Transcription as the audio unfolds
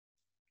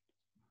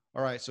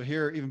All right. So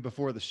here, even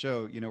before the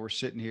show, we're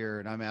sitting here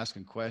and I'm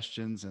asking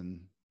questions and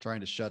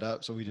trying to shut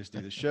up. So we just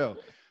do the show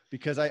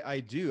because I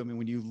do. I mean,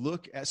 when you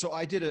look at, so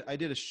I did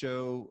a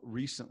show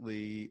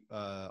recently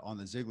on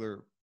the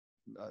Ziegler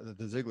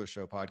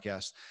Show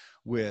podcast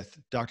with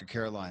Dr.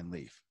 Caroline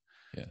Leaf.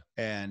 Yeah.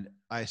 And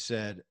I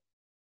said,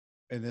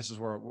 and this is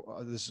where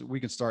we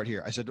can start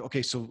here. I said,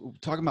 okay, so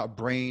talking about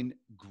brain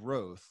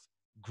growth,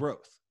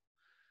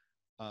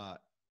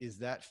 is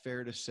that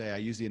fair to say? I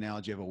use the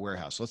analogy of a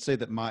warehouse. Let's say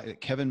that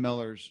Kevin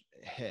Miller's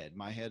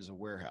my head is a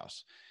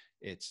warehouse.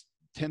 It's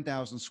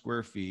 10,000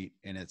 square feet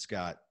and it's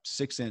got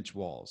 6-inch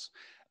walls.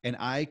 And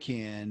I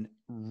can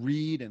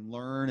read and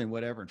learn and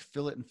whatever, and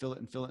fill it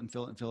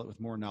with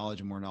more knowledge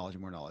and more knowledge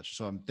and more knowledge.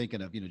 So I'm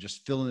thinking of,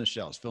 just filling the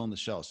shelves.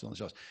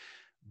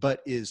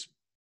 But is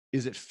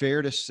it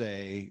fair to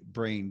say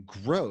brain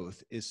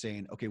growth is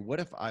saying, okay,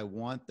 what if I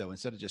want, though,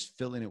 instead of just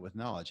filling it with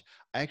knowledge,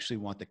 I actually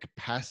want the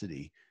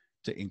capacity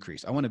to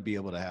increase. I want to be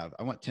able to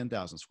I want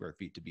 10,000 square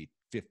feet to be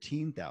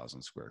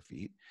 15,000 square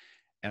feet.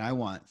 And I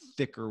want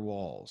thicker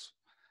walls.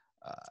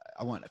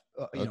 I want,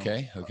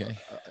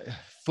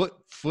 foot,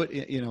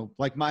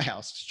 like my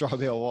house, straw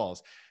bale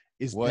walls.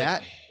 Is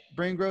that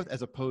brain growth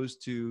as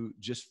opposed to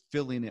just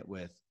filling it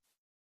with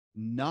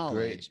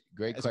knowledge?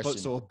 Great question.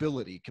 So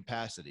ability,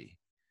 capacity.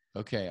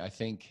 Okay. I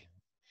think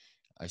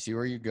I see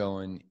where you're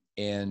going.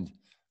 And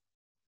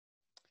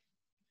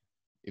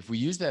if we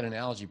use that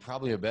analogy,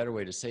 probably a better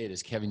way to say it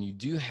is, Kevin, you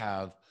do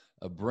have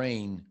a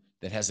brain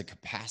that has a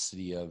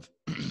capacity of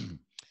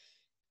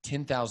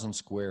 10,000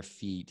 square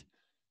feet,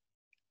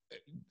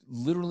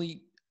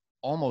 literally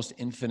almost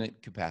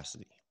infinite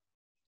capacity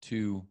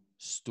to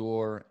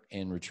store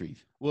and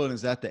retrieve. Well, and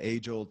is that the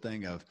age-old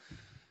thing of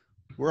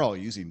we're all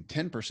using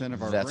 10%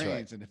 of our brains,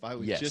 right. And if I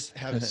would just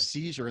have a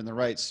seizure in the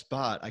right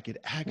spot, I could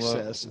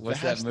access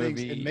vast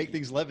things and make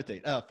things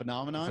levitate.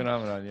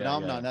 Phenomenon.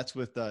 Yeah. That's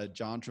with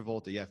John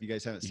Travolta. Yeah, if you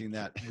guys haven't seen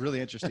that,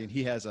 really interesting.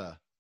 He has I'll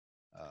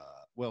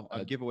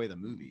give away the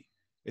movie.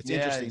 It's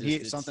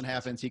interesting. Something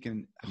happens, he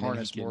can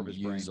harness more of his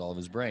brain. Use all of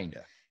his brain.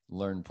 Yeah.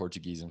 Learn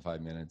Portuguese in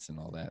 5 minutes and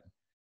all that.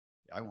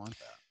 I want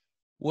that.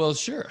 Well,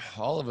 sure.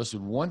 All of us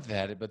would want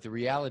that, but the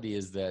reality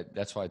is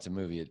that's why it's a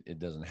movie. It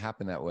doesn't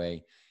happen that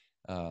way.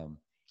 And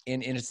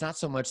it's not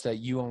so much that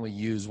you only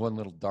use one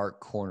little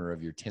dark corner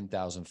of your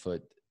 10,000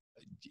 foot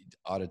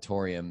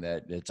auditorium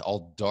that it's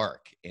all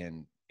dark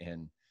and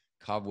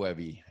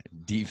cobwebby,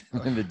 deep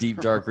in the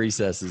deep dark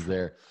recesses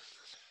there.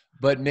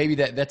 But maybe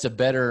that's a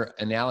better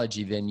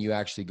analogy than you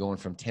actually going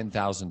from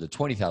 10,000 to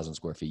 20,000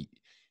 square feet.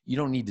 You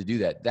don't need to do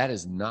that. That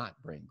is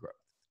not brain growth.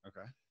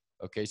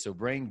 Okay. So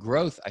brain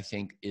growth, I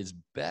think, is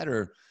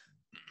better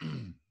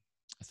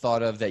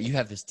thought of that you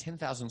have this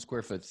 10,000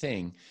 square foot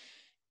thing,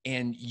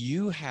 and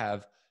you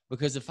have,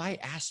 because if I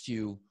asked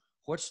you,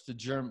 what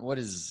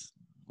does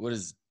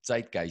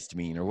zeitgeist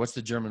mean, or what's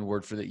the German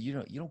word for that?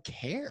 You don't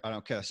care. I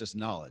don't care. It's just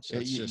knowledge.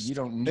 You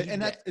don't need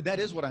and that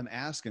is what I'm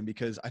asking,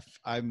 because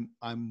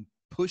I'm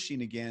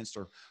pushing against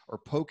or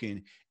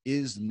poking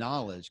is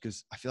knowledge,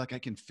 because I feel like I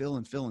can fill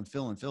with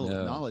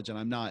knowledge, and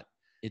I'm not.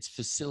 It's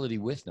facility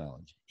with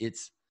knowledge.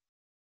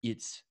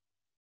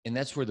 And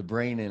that's where the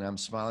brain, and I'm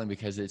smiling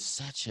because it's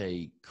such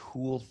a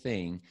cool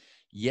thing.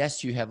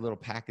 Yes, you have little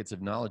packets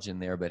of knowledge in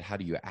there, but how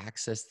do you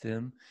access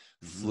them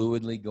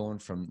fluidly going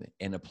from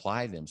and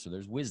apply them? So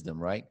there's wisdom,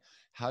 right?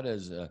 How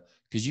does,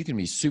 because you can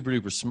be super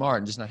duper smart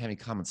and just not have any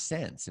common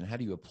sense. And how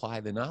do you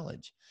apply the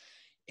knowledge?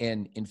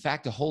 And in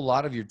fact, a whole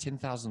lot of your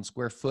 10,000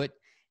 square foot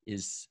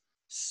is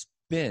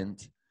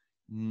spent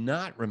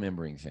not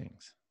remembering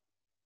things.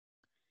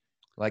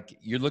 Like,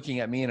 you're looking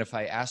at me, and if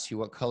I ask you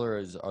what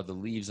color are the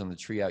leaves on the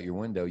tree out your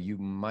window, you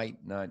might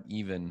not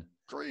even.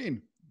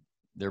 Green.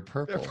 They're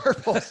purple. They're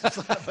purple.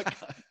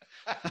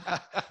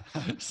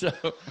 So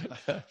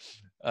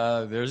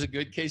there's a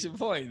good case in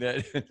point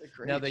that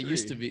now they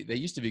used to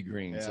be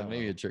green. Yeah, so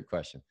maybe a trick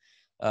question.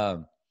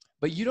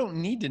 But you don't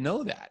need to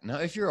know that. Now,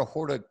 if you're a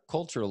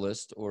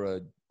horticulturalist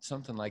or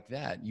something like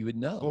that, you would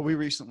know. Well, we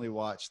recently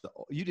watched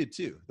you did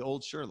too, the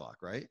old Sherlock,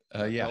 right?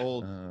 Yeah. The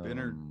old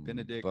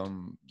Benedict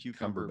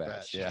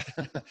Cumberbatch.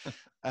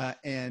 Yeah.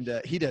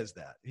 And he does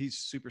that. He's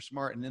super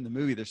smart. And in the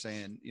movie, they're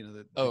saying,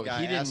 the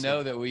guy he didn't know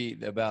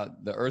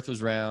about the earth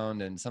was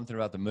round and something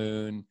about the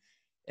moon.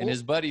 And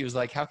his buddy was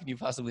like, how can you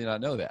possibly not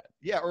know that?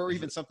 Yeah. Or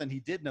even something he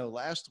did know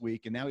last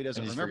week, and now he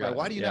doesn't remember.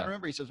 Why do you not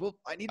remember? He says, well,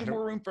 I needed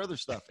more room for other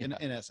stuff. In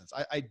essence,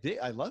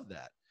 I love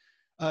that.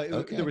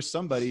 There was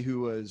somebody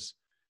who was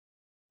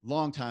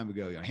long time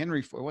ago,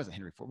 Henry Ford, it wasn't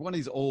Henry Ford, one of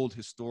these old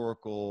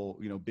historical,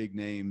 big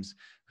names,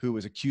 who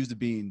was accused of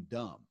being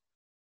dumb.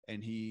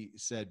 And he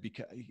said,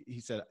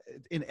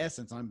 in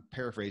essence, I'm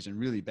paraphrasing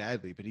really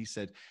badly, but he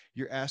said,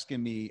 you're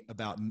asking me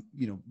about,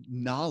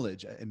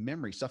 knowledge and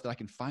memory, stuff that I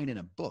can find in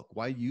a book.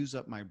 Why use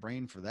up my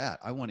brain for that?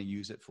 I want to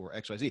use it for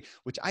XYZ,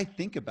 which I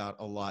think about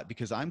a lot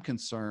because I'm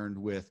concerned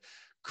with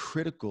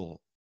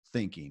critical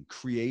thinking,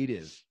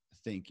 creative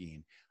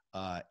thinking,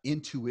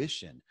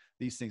 intuition,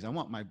 these things. I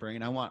want my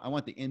brain. I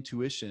want the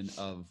intuition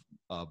of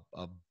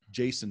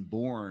Jason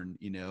Bourne,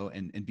 you know,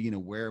 and being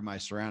aware of my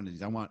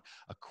surroundings. I want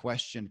a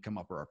question to come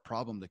up or a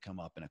problem to come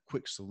up and a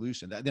quick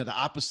solution. That, you know, the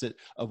opposite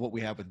of what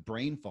we have with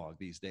brain fog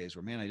these days,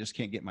 where, man, I just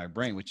can't get my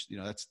brain, which, you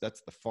know, that's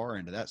the far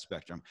end of that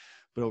spectrum.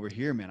 But over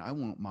here, man, I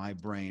want my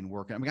brain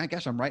working. I mean, I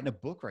guess I'm writing a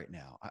book right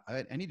now.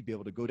 I need to be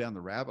able to go down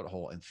the rabbit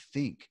hole and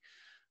think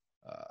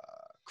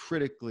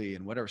critically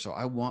and whatever. So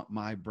I want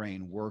my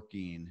brain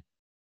working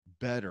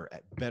better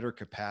at better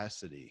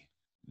capacity.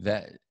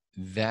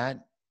 That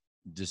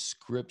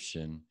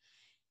description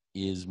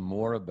is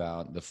more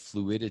about the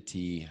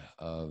fluidity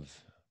of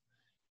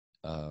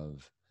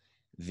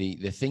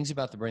the things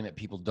about the brain that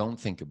people don't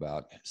think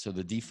about. So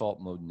the default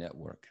mode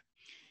network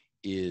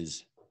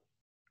is,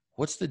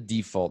 what's the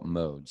default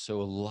mode?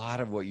 So a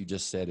lot of what you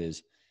just said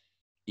is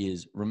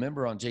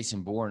remember on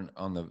Jason Bourne,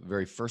 on the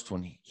very first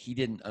one, he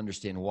didn't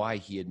understand why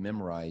he had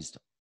memorized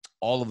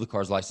all of the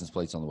car's license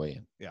plates on the way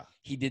in. Yeah.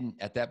 He didn't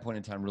at that point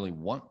in time really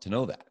want to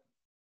know that.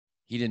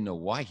 He didn't know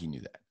why he knew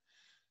that.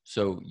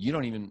 So you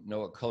don't even know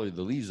what color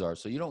the leaves are.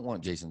 So you don't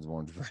want Jason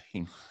Bourne's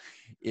brain.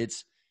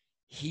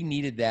 He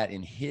needed that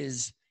in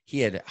he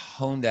had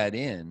honed that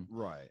in.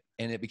 Right.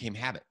 And it became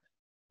habit.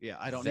 Yeah.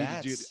 I don't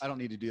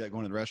need to do that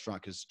going to the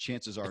restaurant, because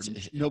chances are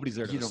nobody's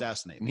there to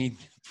assassinate me.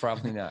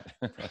 Probably not.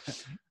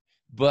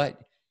 But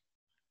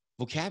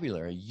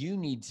vocabulary, you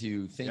need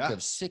to think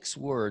of 6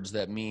 words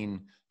that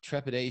mean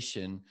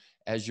trepidation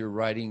as you're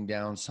writing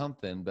down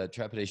something, but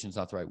trepidation is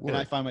not the right word. And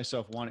I find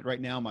myself wanting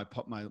right now, my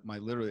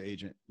literary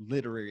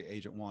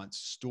agent wants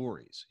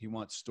stories. He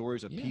wants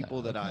stories of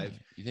people that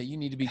you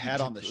need to be had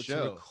on the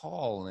show, to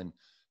recall and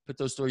put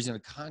those stories into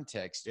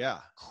context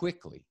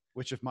quickly.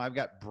 Which, if I've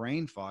got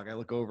brain fog, I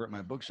look over at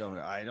my bookshelf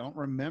and I don't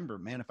remember,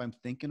 man. If I'm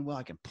thinking well,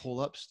 I can pull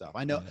up stuff.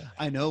 I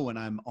know when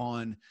I'm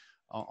on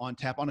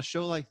tap on a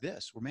show like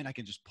this, where, man, I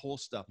can just pull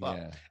stuff up.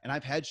 And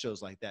I've had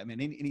shows like that, man.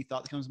 Any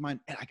thought that comes to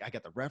mind, and I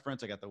got the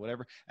reference, I got the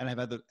whatever. And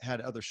I've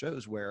had other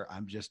shows where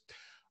I'm just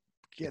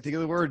can't think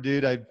of the word,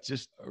 dude. I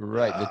just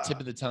the tip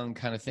of the tongue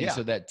kind of thing.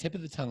 So that tip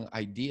of the tongue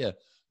idea,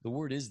 the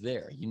word is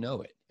there, you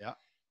know it. Yeah.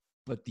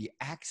 But the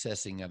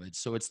accessing of it,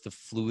 so it's the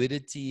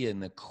fluidity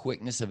and the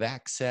quickness of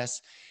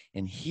access.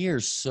 And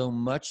here, so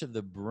much of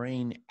the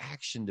brain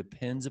action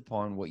depends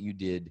upon what you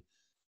did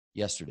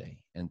yesterday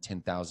and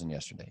 10,000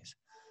 yesterdays.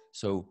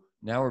 So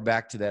now we're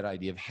back to that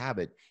idea of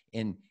habit.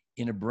 And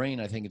in a brain,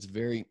 I think it's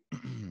very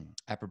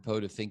apropos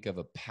to think of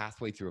a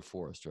pathway through a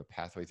forest or a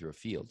pathway through a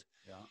field.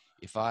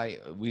 Yeah.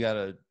 We got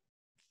a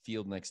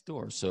field next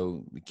door.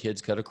 So the kids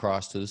cut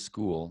across to the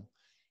school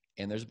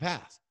and there's a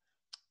path.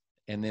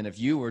 And then if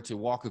you were to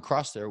walk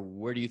across there,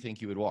 where do you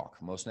think you would walk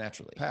most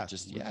naturally? Path.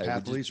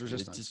 Path least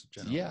resistance.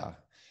 Yeah.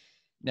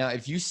 Now,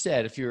 if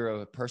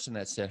you're a person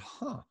that said,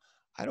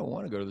 I don't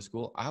want to go to the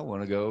school, I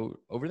want to go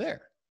over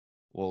there.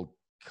 Well,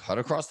 cut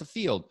across the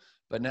field.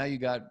 But now you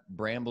got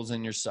brambles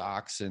in your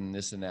socks and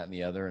this and that and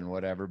the other and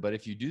whatever. But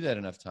if you do that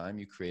enough time,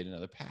 you create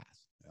another path.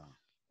 Yeah.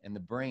 And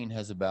the brain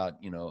has about,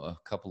 a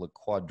couple of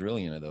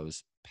quadrillion of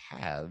those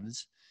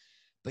paths.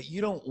 But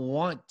you don't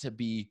want to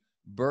be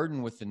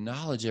burdened with the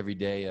knowledge every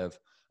day of,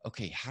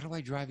 okay, how do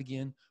I drive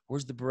again?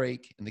 Where's the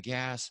brake and the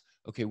gas?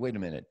 Okay, wait a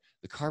minute.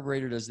 The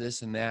carburetor does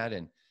this and that.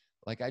 And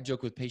like I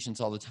joke with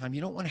patients all the time,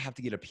 you don't want to have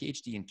to get a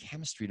PhD in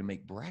chemistry to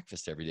make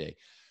breakfast every day.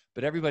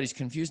 But everybody's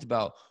confused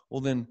about,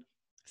 well, then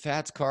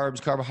fats,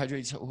 carbs,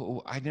 carbohydrates.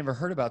 I never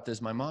heard about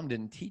this. My mom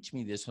didn't teach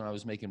me this when I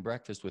was making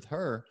breakfast with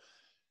her.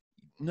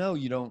 No,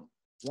 you don't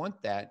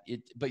want that.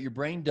 But your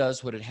brain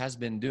does what it has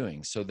been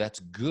doing. So that's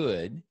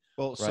good.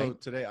 Well, right? So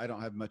today I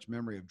don't have much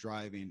memory of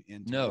driving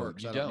into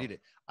work. So I don't need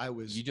it.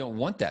 You don't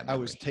want that memory.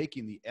 I was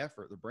taking the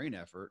brain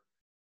effort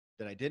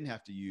that I didn't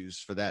have to use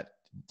for that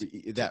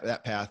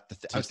path.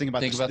 I was thinking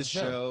about this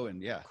show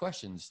and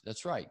questions.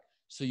 That's right.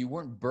 So you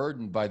weren't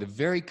burdened by the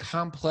very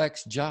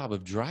complex job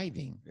of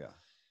driving. Yeah.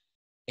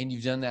 And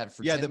you've done that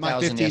for 10,000 that my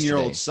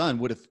 15-year-old son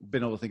would have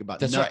been able to think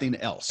about nothing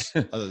else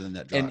other than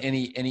that drive. and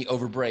he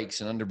overbrakes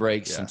and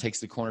underbrakes and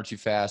takes the corner too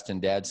fast.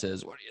 And dad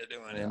says, what are you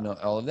doing? And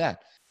all of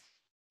that.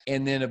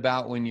 And then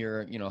about when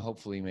you're,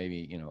 hopefully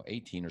maybe,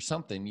 18 or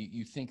something,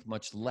 you think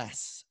much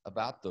less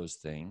about those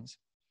things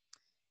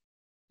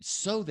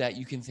so that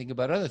you can think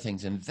about other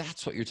things. And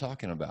that's what you're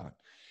talking about.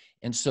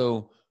 And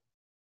so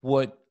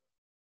what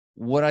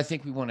I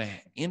think we want to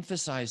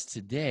emphasize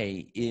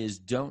today is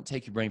don't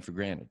take your brain for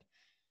granted.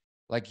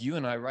 Like you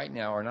and I right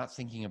now are not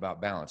thinking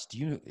about balance.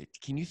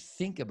 Can you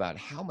think about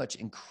how much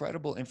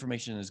incredible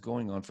information is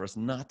going on for us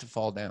not to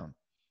fall down,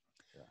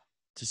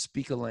 to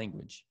speak a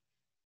language,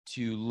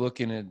 to look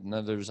in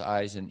another's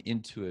eyes and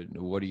into it?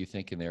 What are you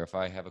thinking there? If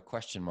I have a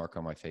question mark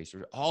on my face,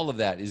 or all of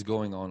that is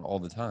going on all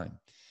the time.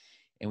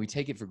 And we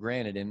take it for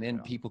granted. And then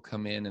people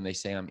come in and they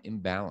say, I'm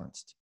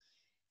imbalanced.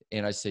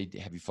 And I say,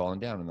 have you fallen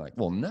down? And they're like,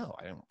 well, no,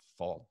 I don't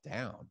fall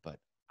down. But,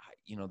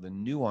 the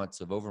nuance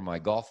of over my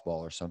golf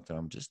ball or something,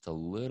 I'm just a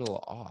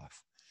little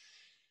off.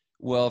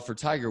 Well, for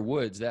Tiger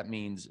Woods, that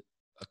means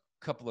a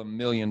couple of $1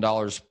 million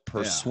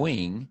per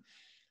swing.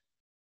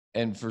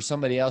 And for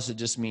somebody else, it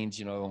just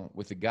means,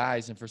 with the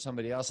guys. And for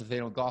somebody else, if they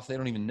don't golf, they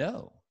don't even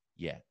know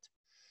yet.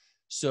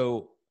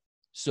 So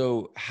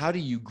So how do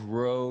you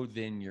grow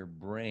then your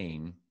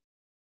brain?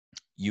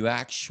 You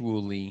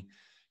actually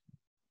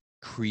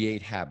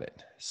create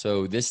habit.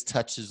 So this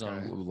touches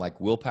on like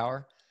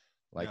willpower,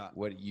 like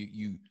what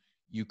you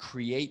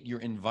create your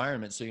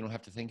environment so you don't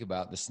have to think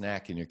about the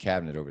snack in your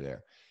cabinet over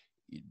there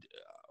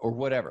or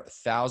whatever.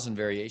 1,000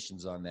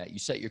 variations on that. You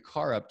set your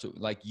car up to,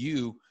 like,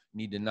 you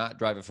need to not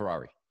drive a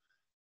Ferrari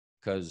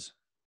because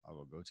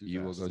will go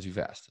too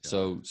fast.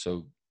 Yeah.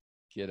 So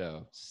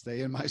kiddo,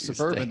 stay in my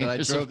Suburban that I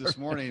drove this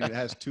morning. It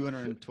has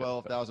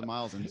 212,000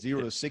 miles and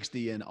 0 to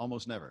 60 and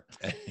almost never.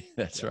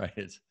 That's right.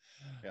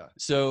 Yeah.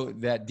 So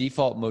that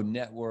default mode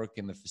network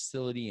and the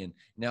facility, and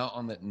now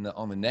on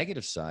the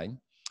negative side,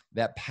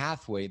 that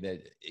pathway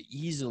that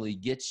easily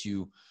gets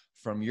you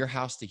from your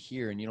house to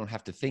here, and you don't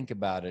have to think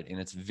about it, and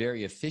it's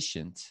very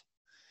efficient.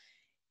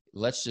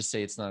 Let's just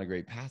say it's not a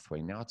great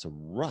pathway. Now it's a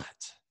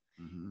rut,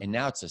 and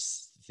now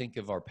think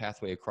of our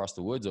pathway across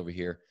the woods over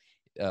here.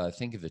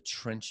 Think of the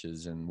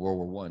trenches in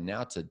World War I.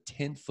 Now it's a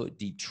 10-foot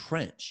deep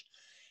trench,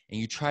 and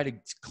you try to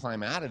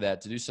climb out of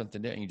that to do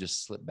something there, and you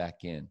just slip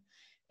back in.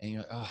 And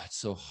you're like, oh, it's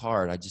so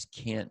hard. I just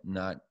can't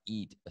not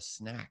eat a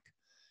snack.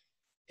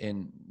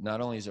 And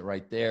not only is it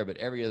right there, but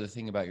every other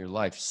thing about your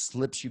life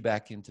slips you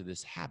back into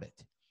this habit.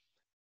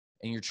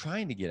 And you're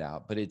trying to get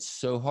out, but it's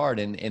so hard.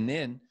 And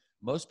then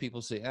most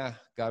people say,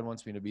 God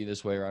wants me to be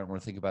this way, or I don't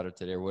want to think about it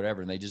today, or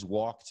whatever. And they just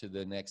walk to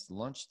the next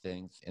lunch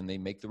thing, and they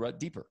make the rut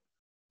deeper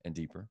and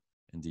deeper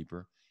and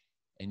deeper.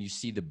 And you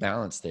see the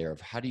balance there of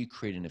how do you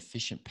create an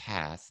efficient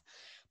path,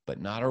 but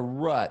not a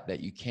rut that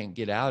you can't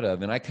get out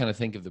of. And I kind of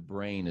think of the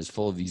brain as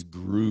full of these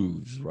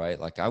grooves, right?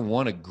 Like I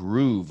want a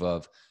groove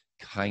of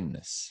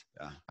kindness.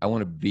 Yeah. I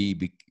want to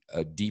be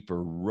a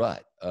deeper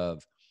rut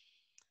of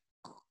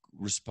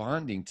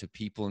responding to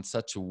people in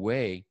such a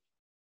way.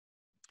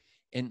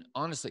 And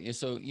honestly,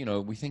 so,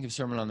 we think of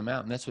Sermon on the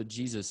Mount, and that's what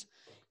Jesus,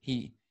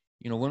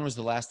 when was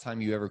the last time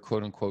you ever,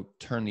 quote unquote,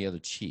 turn the other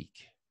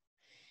cheek?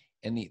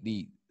 And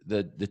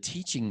the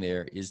teaching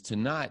there is to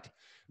not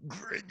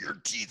grit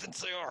your teeth and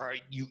say, all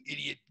right, you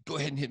idiot, go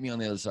ahead and hit me on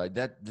the other side.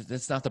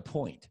 That's not the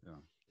point. Yeah.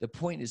 The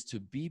point is to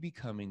be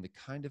becoming the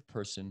kind of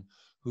person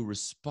who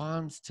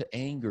responds to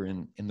anger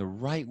in the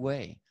right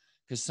way.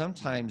 Because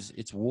sometimes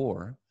it's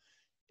war,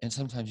 and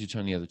sometimes you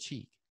turn the other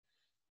cheek.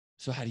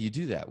 So how do you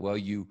do that? Well,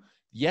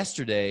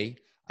 yesterday,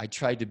 I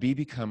tried to be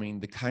becoming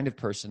the kind of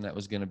person that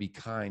was going to be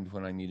kind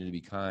when I needed to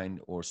be kind,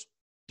 or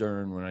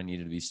stern when I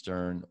needed to be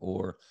stern,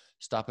 or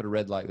stop at a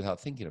red light without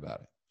thinking about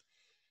it.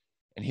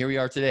 And here we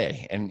are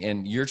today,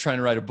 and you're trying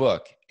to write a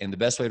book, and the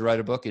best way to write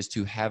a book is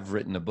to have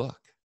written a book.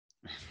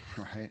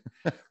 Right.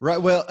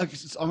 Right. Well,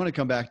 I'm going to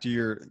come back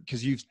to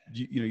because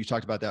you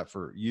talked about that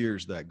for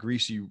years, that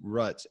greasy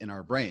ruts in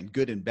our brain,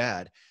 good and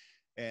bad.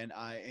 And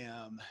I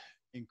am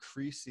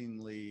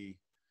increasingly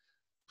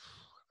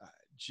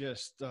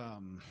just,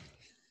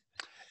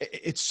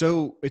 it's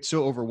so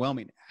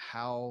overwhelming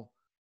how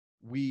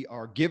we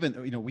are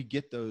given, we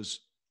get those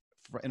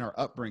in our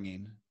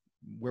upbringing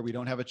where we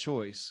don't have a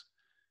choice.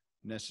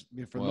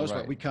 For the most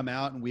part, we come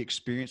out and we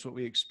experience what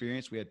we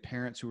experience. We had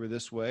parents who were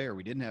this way, or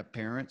we didn't have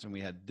parents, and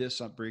we had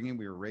this upbringing.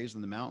 We were raised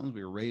in the mountains.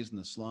 We were raised in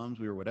the slums.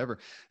 We were whatever.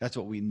 That's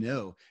what we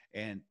know.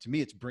 And to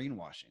me, it's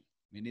brainwashing.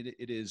 I mean,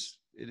 it is,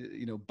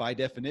 by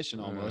definition,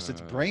 almost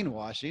it's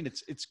brainwashing.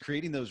 It's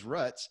creating those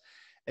ruts.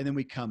 And then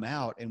we come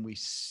out and we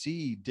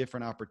see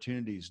different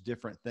opportunities,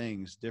 different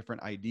things,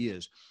 different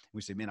ideas.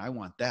 We say, man, I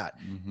want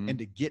that. Mm-hmm. And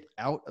to get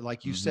out,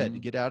 like you said, to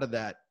get out of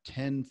that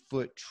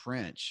 10-foot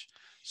trench,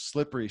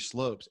 slippery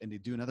slopes, and to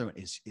do another one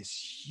is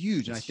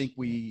huge. And I think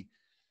we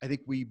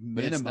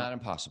minimize. It's not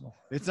impossible.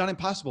 It's not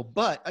impossible,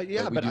 but we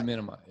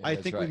minimize. Yeah, I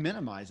think we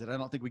minimize it. I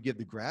don't think we give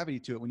the gravity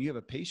to it. When you have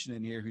a patient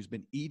in here who's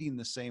been eating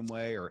the same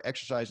way, or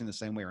exercising the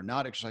same way, or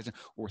not exercising,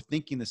 or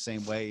thinking the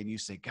same way, and you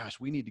say, gosh,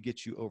 we need to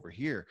get you over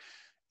here.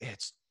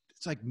 It's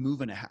like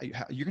moving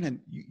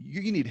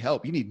you need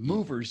help. You need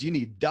movers, you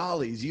need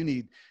dollies,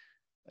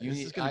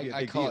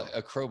 I call it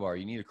a crowbar.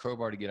 You need a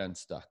crowbar to get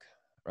unstuck,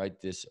 right?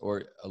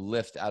 Or a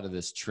lift out of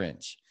this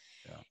trench.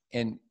 Yeah.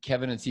 And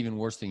Kevin, it's even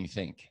worse than you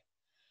think.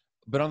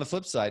 But on the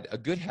flip side, a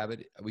good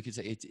habit, we could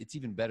say it's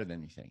even better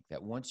than you think.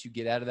 That once you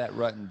get out of that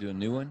rut and do a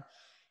new one,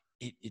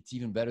 it's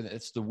even better.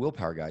 It's the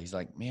willpower guy. He's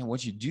like, man,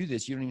 once you do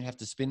this, you don't even have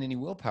to spend any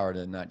willpower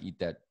to not eat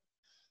that.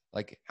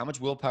 Like, how much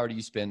willpower do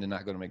you spend to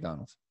not go to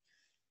McDonald's?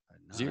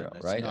 Zero,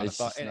 right?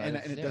 And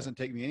it doesn't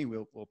take me any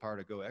willpower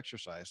to go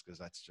exercise, because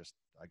that's just,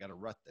 I got a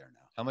rut there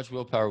now. How much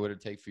willpower would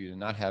it take for you to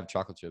not have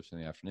chocolate chips in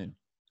the afternoon?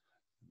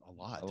 A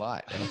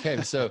lot.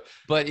 Okay.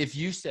 But if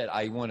you said,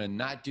 I want to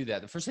not do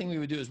that, the first thing we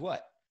would do is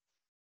what?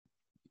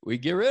 We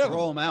get rid of them.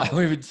 Throw them out.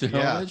 We would throw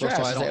them in the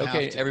trash. Say,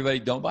 okay, everybody,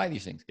 don't buy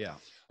these things. Yeah.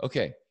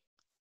 Okay.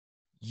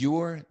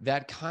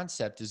 That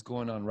concept is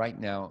going on right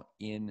now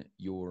in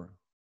your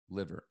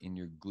liver, in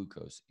your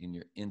glucose, in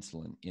your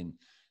insulin, in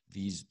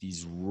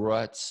these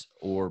ruts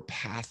or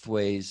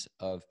pathways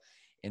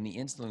and the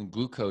insulin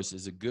glucose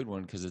is a good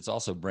one because it's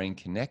also brain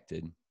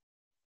connected,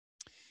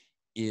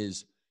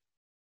 is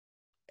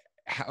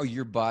how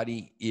your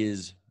body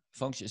is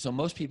functioning. So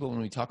most people,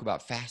 when we talk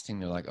about fasting,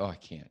 they're like, oh, I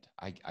can't.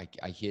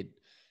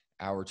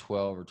 hour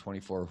 12 or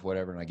 24 or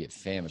whatever, and I get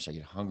famished, I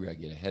get hungry, I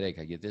get a headache,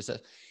 I get this.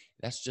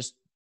 That's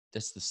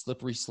the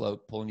slippery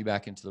slope pulling you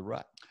back into the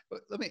rut.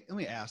 Let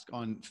me ask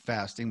on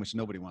fasting, which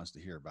nobody wants to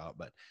hear about,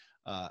 but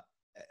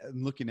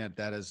looking at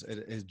that as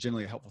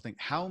generally a helpful thing.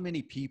 How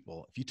many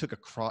people, if you took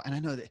and I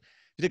know that if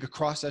you take a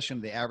cross section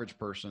of the average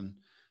person,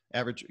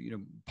 average,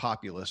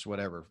 populace,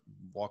 whatever,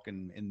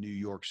 walking in New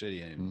York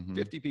City and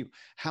 50 people,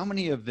 how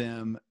many of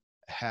them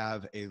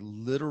have a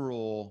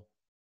literal,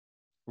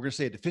 we're going to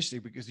say a deficiency,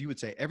 because you would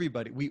say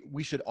everybody,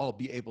 we should all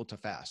be able to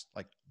fast.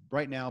 Like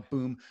right now,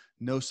 boom,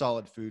 no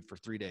solid food for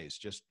 3 days,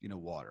 just,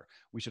 water.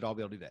 We should all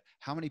be able to do that.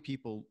 How many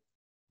people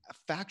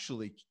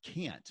factually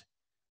can't,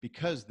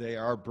 because they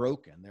are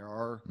broken? There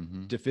are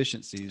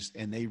deficiencies,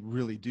 and they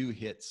really do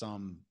hit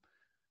some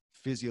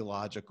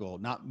physiological,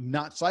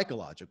 not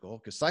psychological,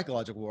 because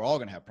psychological we're all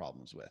going to have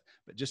problems with,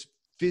 but just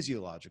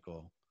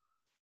physiological.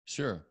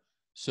 Sure.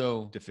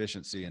 So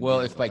deficiency.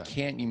 Well, if by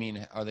can't you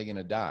mean, are they going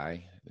to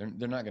die?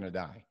 They're not going to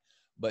die,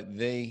 but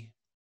they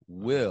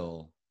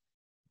will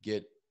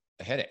get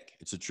a headache.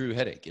 It's a true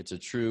headache. It's a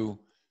true,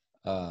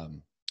 their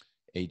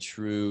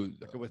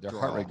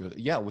heart rate goes,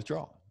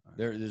 withdrawal.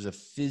 There's a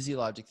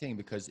physiologic thing,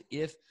 because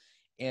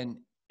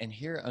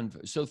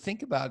so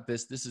think about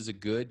this. This is a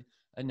good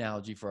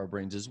analogy for our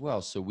brains as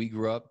well. So we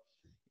grew up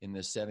in the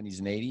 70s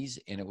and 80s,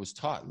 and it was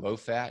taught low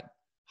fat,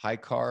 high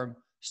carb.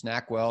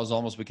 SnackWells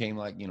almost became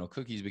like,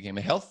 cookies became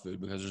a health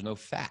food because there's no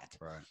fat.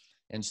 Right.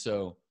 And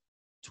so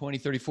 20,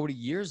 30, 40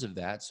 years of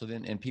that. So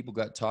then, and people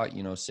got taught,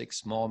 6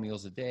 small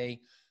meals a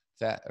day,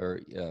 fat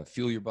or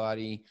fuel your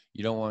body.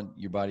 You don't want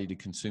your body to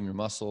consume your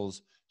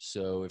muscles.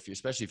 So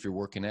especially if you're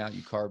working out,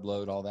 you carb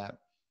load, all that.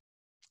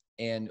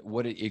 And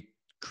what it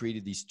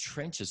created these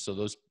trenches. So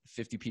those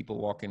 50 people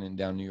walking in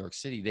down New York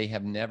City, they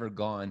have never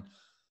gone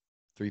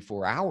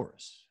 3-4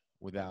 hours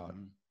without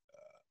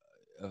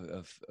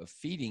of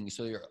feeding.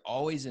 So you're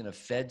always in a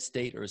fed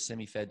state or a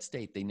semi-fed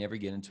state. They never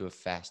get into a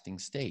fasting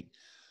state.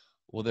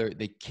 Well,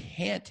 they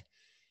can't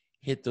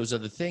hit those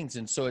other things.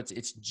 And so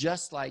it's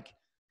just like,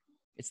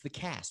 it's the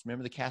cast.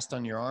 Remember the cast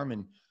on your arm?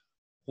 And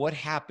what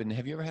happened?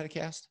 Have you ever had a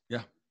cast?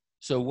 Yeah.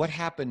 So what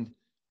happened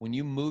when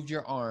you moved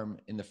your arm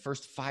in the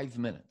first 5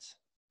 minutes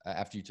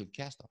after you took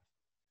the cast off?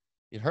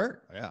 It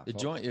hurt. Yeah. The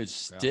joint is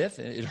stiff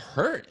and it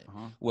hurt.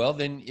 Well,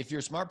 then if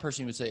you're a smart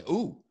person, you would say,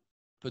 ooh,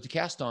 put the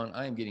cast on.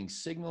 I am getting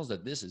signals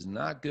that this is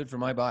not good for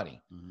my body.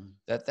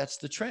 That's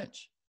the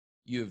trench.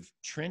 You've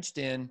trenched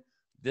in.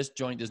 This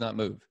joint does not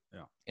move.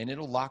 Yeah. And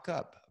it'll lock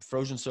up.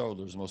 Frozen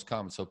shoulder is the most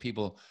common. So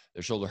people,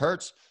 their shoulder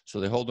hurts, so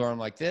they hold their arm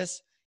like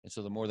this. And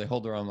so the more they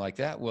hold their arm like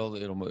that, well,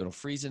 it'll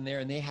freeze in there,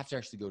 and they have to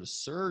actually go to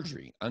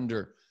surgery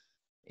under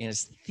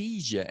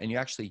anesthesia, and you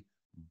actually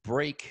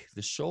break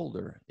the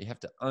shoulder. You have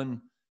to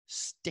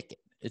unstick it.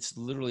 It's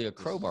literally a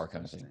crowbar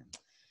kind of thing.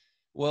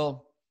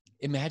 Well,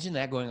 imagine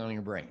that going on in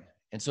your brain.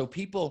 And so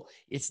people,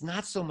 it's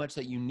not so much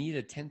that you need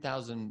a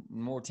 10,000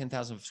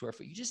 square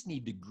foot. You just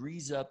need to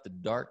grease up the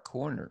dark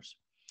corners.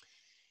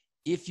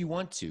 If you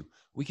want to,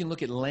 we can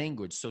look at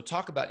language. So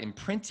talk about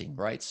imprinting,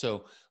 right?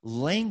 So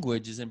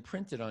language is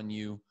imprinted on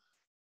you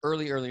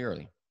early.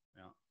 Yeah.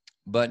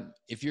 But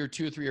if you're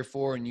 2 or 3 or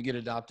 4 and you get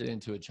adopted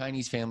into a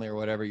Chinese family or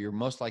whatever, you're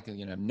most likely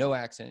going to have no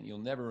accent. You'll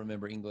never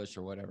remember English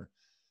or whatever.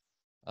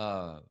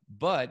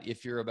 But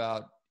if you're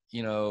about,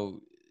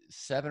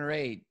 7 or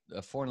 8,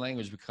 a foreign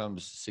language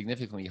becomes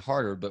significantly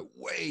harder, but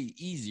way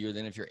easier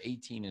than if you're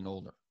 18 and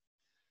older.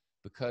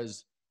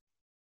 Because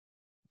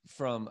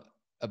from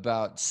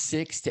about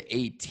 6 to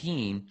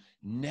 18,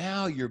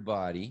 now your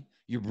body,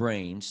 your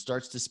brain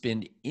starts to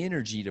spend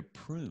energy to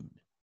prune.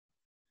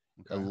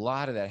 Okay. A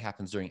lot of that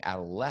happens during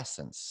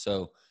adolescence.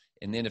 So,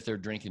 and then if they're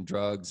drinking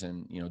drugs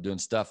and, doing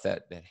stuff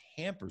that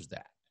hampers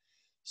that.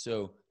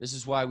 So this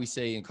is why we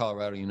say in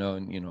Colorado,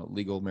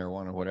 legal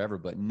marijuana or whatever,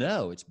 but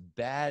no, it's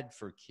bad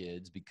for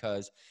kids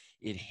because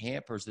it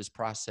hampers this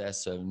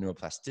process of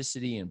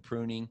neuroplasticity and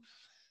pruning,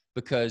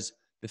 because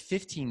the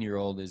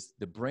 15-year-old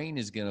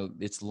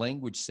its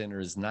language center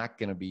is not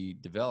going to be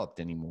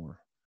developed anymore.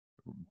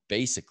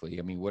 Basically,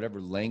 I mean,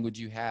 whatever language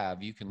you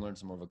have, you can learn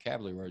some more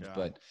vocabulary words,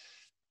 but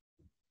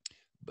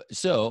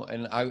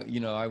and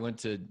I went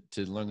to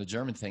learn the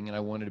German thing, and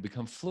I wanted to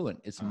become fluent.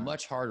 It's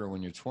much harder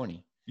when you're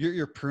 20.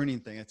 Your pruning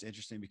thing, that's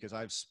interesting, because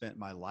I've spent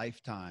my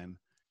lifetime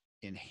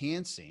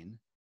enhancing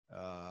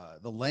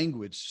the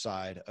language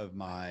side of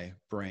my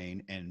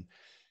brain, and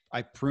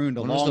I pruned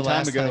a long time ago. When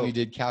was the last time you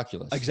did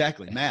calculus?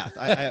 Exactly, math.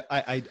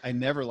 I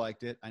never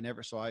liked it.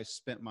 So I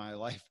spent my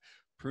life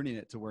pruning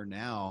it to where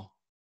now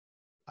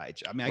I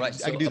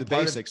can do the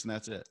basics, and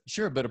that's it.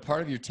 Sure, but a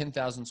part of your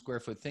 10,000 square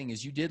foot thing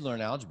is you did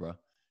learn algebra.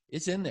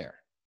 It's in there.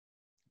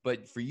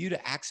 But for you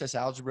to access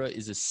algebra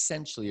is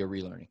essentially a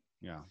relearning.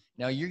 Yeah.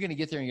 Now you're going to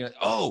get there and you're like,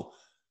 oh,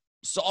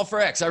 solve for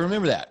X. I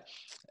remember that.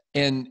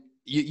 And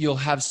you'll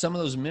have some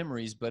of those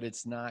memories, but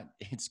it's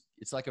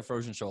like a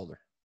frozen shoulder.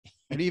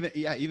 And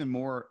even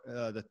more,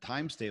 the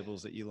times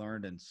tables that you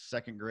learned in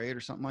 2nd grade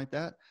or something like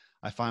that.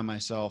 I find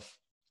myself,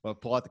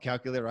 pull out the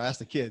calculator. I ask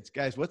the kids,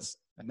 guys, what's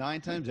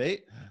 9 times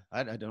 8?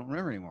 I don't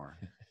remember anymore.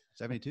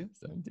 72?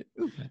 72.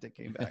 Ooh, that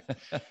came back.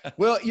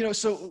 Well,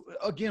 so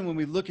again, when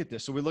we look at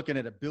this, so we're looking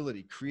at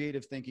ability,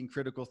 creative thinking,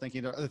 critical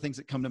thinking, there are other things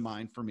that come to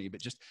mind for me, but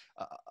just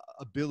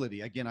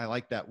ability. Again, I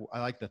like that.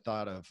 I like the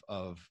thought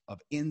of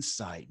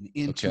insight and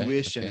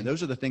intuition. Okay. And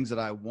those are the things that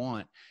I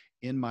want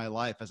in my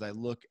life as I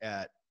look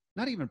at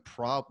not even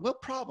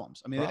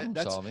problems. I mean,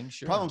 that's solving,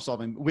 sure. problem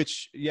solving,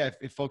 which, yeah,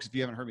 if folks, if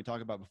you haven't heard me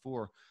talk about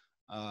before,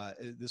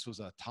 this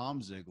was a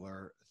Tom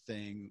Ziegler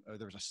thing.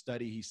 There was a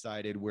study he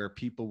cited where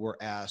people were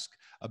asked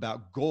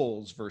about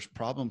goals versus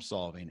problem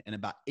solving, and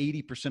about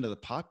 80% of the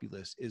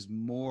populace is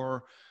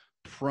more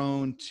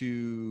prone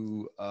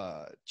to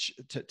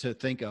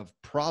think of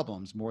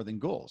problems more than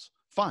goals.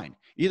 Fine.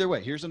 Either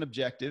way, here's an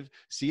objective.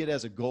 See it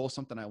as a goal,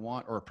 something I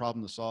want, or a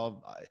problem to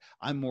solve.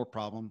 I'm more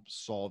problem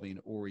solving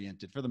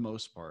oriented for the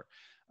most part.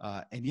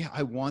 And yeah,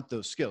 I want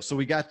those skills. So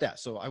we got that.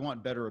 So I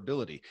want better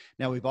ability.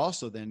 Now we've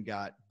also then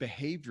got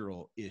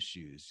behavioral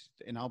issues,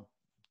 and I'll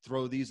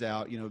throw these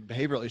out,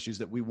 behavioral issues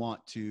that we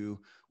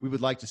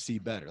would like to see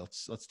better.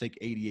 Let's take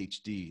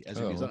ADHD as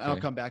an example. Okay.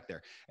 I'll come back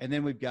there. And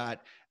then we've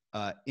got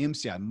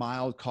MCI,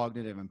 mild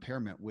cognitive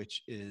impairment,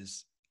 which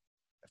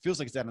feels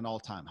like it's at an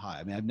all-time high.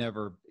 I mean, I've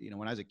never,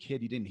 when I was a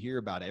kid, you didn't hear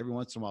about it. Every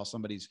once in a while,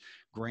 somebody's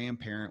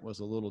grandparent was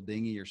a little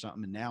dingy or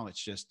something. And now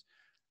it's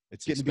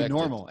getting to be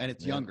normal, and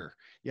it's younger.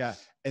 Yeah.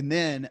 And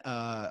then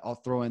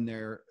I'll throw in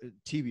there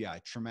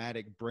TBI,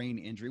 traumatic brain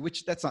injury,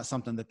 which that's not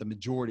something that the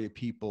majority of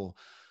people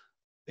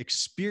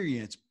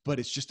experience, but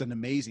it's just an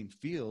amazing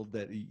field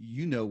that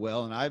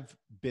well. And I've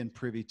been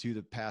privy to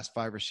the past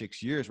 5 or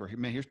 6 years where,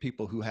 man, here's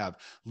people who have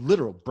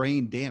literal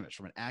brain damage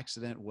from an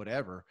accident,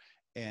 whatever,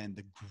 and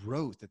the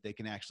growth that they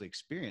can actually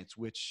experience,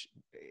 which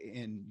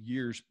in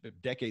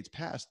decades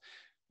past,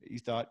 you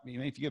thought,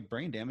 if you have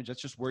brain damage,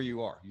 that's just where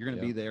you are. You're going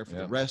to be there for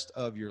the rest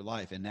of your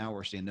life. And now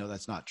we're saying, no,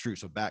 that's not true.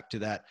 So back to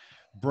that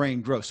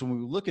brain growth. So when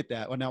we look at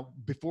that, well, now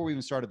before we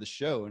even started the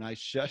show, and I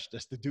shushed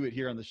us to do it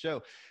here on the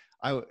show,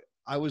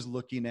 I was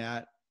looking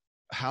at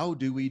how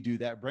do we do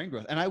that brain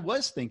growth? And I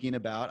was thinking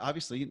about,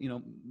 obviously,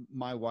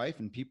 my wife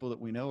and people that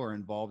we know are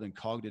involved in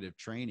cognitive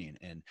training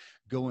and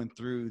going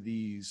through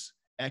these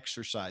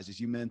exercises.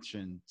 You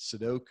mentioned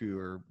Sudoku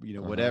or,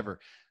 whatever,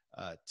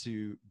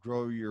 to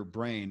grow your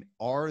brain.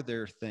 Are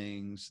there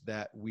things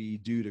that we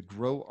do to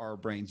grow our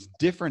brains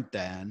different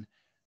than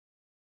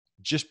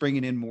just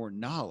bringing in more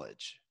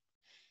knowledge?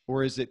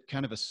 Or is it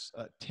kind of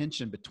a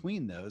tension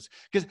between those?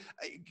 Because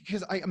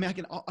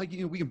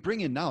we can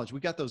bring in knowledge. We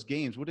got those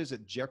games. What is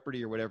it,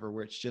 Jeopardy or whatever,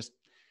 where it's just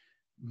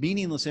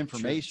meaningless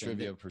information,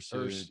 Trivial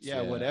Pursuit,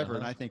 whatever.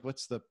 And I think,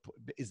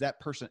 is that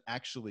person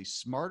actually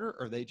smarter,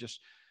 or are they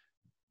just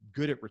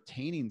good at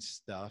retaining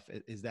stuff?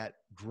 Is that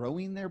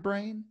growing their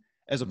brain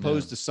as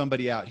opposed to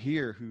somebody out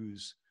here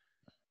who's,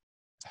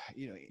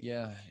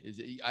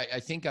 I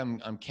think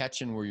I'm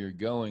catching where you're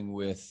going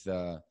with.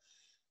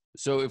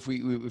 So if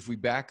we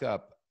back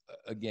up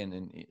again,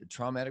 in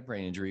traumatic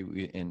brain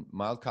injury and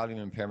mild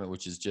cognitive impairment,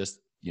 which is just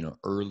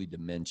early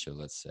dementia,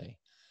 let's say,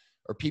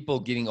 or people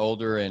getting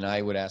older, and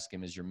I would ask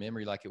him, is your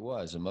memory like it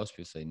was? And most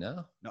people say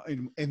no.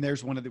 And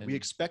there's one of the, we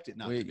expect it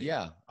not to be.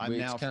 Yeah. I'm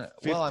now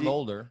 50. Well, I'm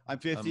older. I'm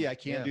 50. I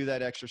can't do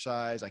that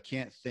exercise. I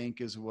can't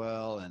think as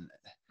well.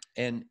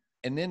 And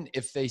then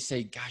if they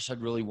say, gosh,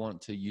 I'd really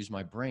want to use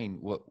my brain,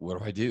 what do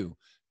I do?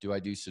 Do I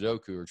do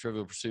Sudoku or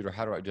Trivial Pursuit, or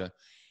how do I do it?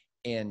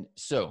 And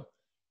so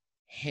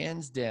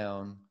hands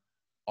down,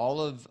 all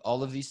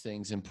of these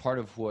things, and part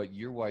of what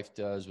your wife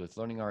does with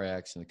Learning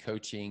RX and the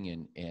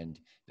coaching, and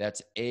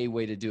that's a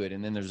way to do it.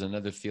 And then there's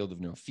another field of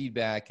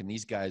neurofeedback, and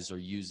these guys are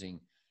using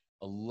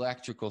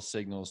electrical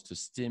signals to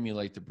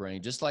stimulate the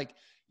brain, just like,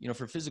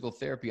 for physical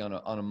therapy on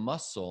a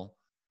muscle.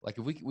 Like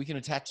if we can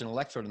attach an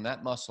electrode in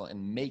that muscle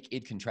and make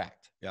it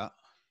contract. Yeah.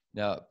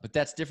 Now, but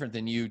that's different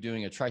than you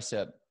doing a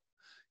tricep.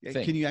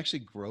 Thing. Can you actually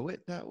grow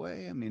it that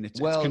way? I mean, it's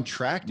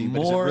contracting,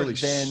 but is it really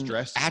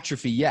stress?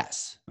 Atrophy,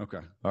 yes. Okay.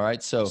 All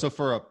right. So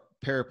for a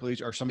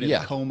paraplegic or somebody in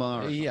a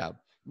coma.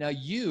 Now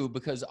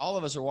because all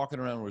of us are walking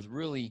around with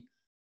really,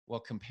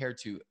 well, compared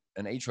to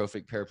an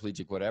atrophic,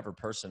 paraplegic, whatever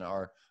person,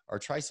 our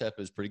tricep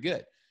is pretty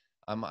good.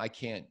 I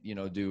can't,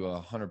 do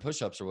 100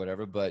 push-ups or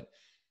whatever, but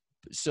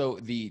so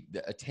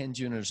a TENS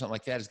unit or something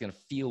like that is going to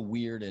feel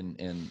weird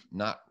and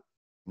not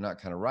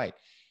kind of right.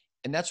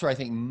 And that's where I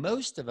think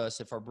most of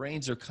us, if our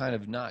brains are kind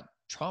of not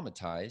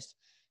traumatized,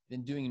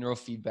 then doing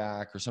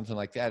neurofeedback or something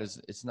like that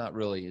it's not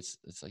really, it's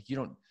like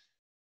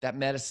that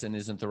medicine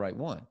isn't the right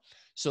one.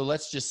 So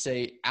let's just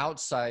say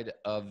outside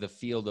of the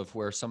field of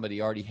where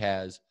somebody already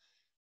has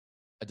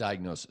a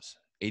diagnosis,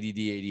 ADD,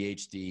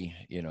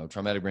 ADHD,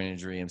 traumatic brain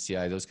injury,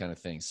 MCI, those kind of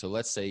things. So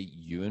let's say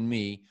you and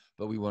me,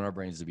 but we want our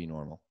brains to be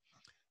normal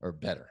or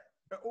better.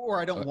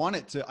 Or I don't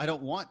want to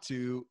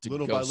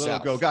little by little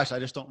go, gosh, I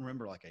just don't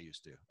remember like I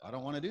used to. I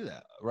don't want to do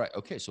that. Right.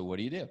 Okay. So what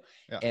do you do?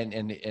 Yeah.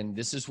 And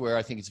this is where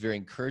I think it's very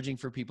encouraging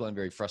for people and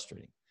very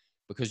frustrating,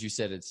 because you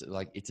said it's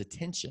a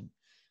tension.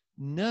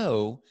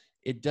 No,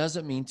 it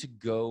doesn't mean to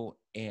go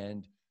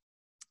and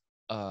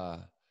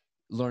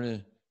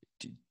learn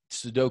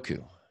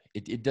Sudoku.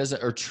 It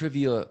doesn't, or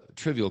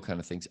trivial kind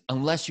of things,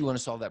 unless you want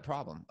to solve that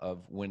problem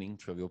of winning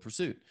Trivial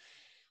Pursuit.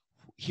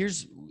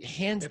 Here's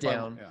hands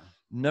down,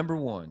 number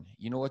one.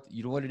 You know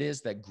what it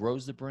is that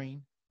grows the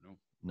brain? No.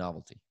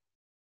 Novelty.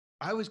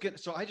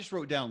 So I just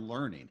wrote down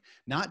learning,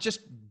 not just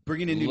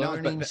bringing in new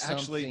knowledge, but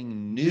actually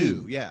something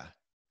new. Yeah.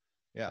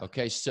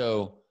 Okay.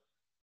 So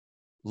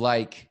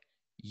like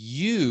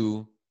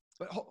you,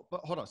 but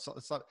hold on. So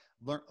let's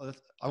learn.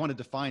 I want to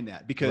define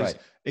that, because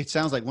it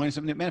sounds like learning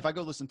something new. Man, if I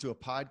go listen to a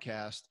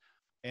podcast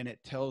and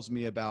it tells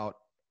me about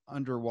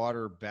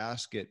underwater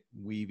basket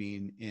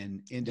weaving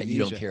in Indonesia, that you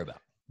don't care about.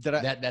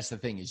 That's the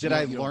thing. Did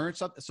I learn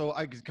something? So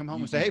I could come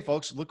home and say, hey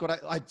folks, look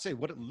what I'd say,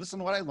 listen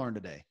to what I learned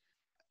today.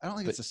 I don't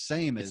think it's the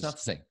same as. It's not the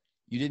same.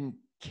 You didn't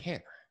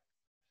care.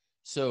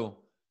 So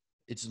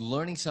it's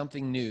learning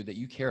something new that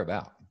you care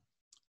about.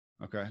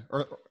 Okay.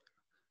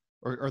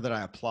 Or that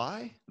I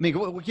apply. I mean,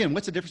 again,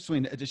 what's the difference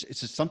between it's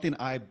just something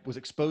I was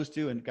exposed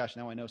to, and gosh,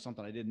 now I know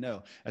something I didn't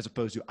know, as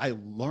opposed to I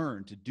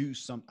learned to do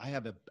I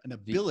have an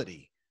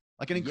ability,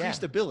 like an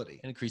increased ability.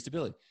 An increased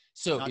ability.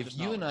 So if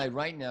you and I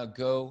right now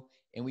go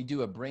and we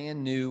do a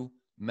brand new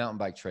mountain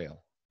bike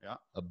trail,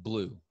 a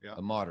blue,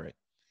 a moderate,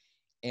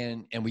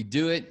 and we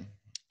do it,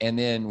 and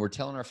then we're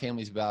telling our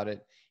families about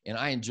it, and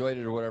I enjoyed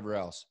it or whatever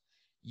else,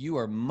 you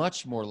are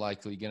much more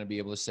likely going to be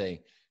able to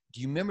say, do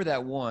you remember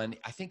that one?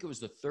 I think it was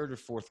the third or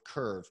fourth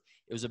curve.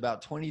 It was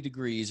about 20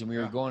 degrees and we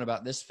were going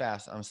about this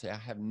fast. I'm going to say, I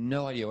have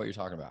no idea what you're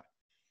talking about.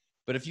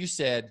 But if you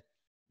said,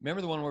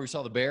 remember the one where we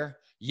saw the bear?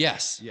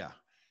 Yes. Yeah.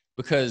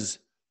 Because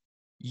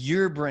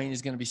your brain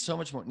is going to be so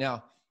much more.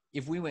 Now,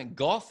 if we went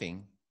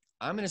golfing,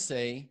 I'm going to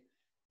say,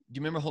 do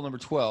you remember hole number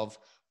 12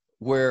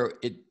 where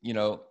it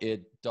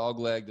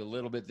dog-legged a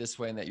little bit this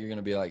way, and that you're going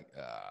to be like,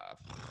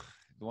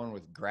 the one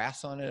with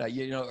grass on it?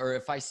 Or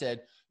if I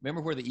said,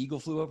 remember where the eagle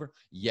flew over?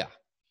 Yeah.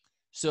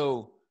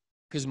 So,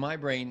 because my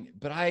brain,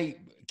 but I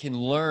can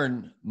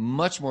learn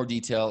much more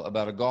detail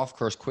about a golf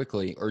course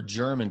quickly or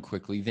German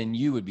quickly than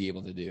you would be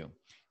able to do.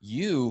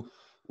 You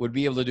would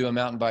be able to do a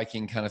mountain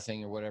biking kind of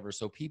thing or whatever.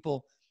 So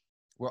people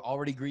were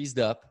already greased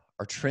up.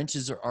 Our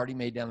trenches are already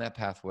made down that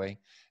pathway.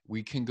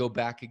 We can go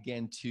back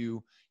again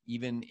to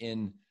even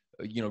in,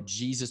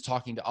 Jesus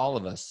talking to all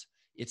of us.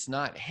 It's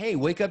not, hey,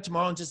 wake up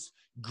tomorrow and just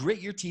grit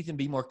your teeth and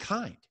be more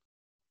kind.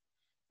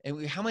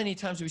 And how many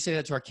times do we say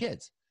that to our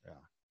kids? Yeah.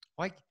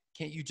 Why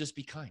can't you just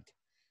be kind?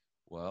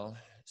 Well,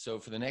 so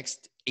for the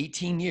next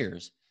 18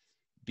 years,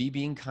 be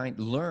being kind,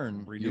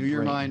 learn. Renew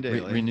your mind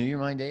daily. Renew your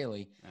mind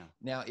daily. Yeah.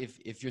 Now,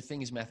 if your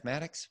thing is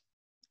mathematics,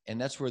 and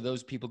that's where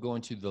those people go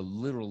into the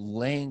literal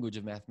language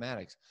of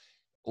mathematics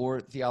or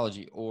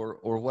theology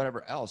or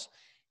whatever else.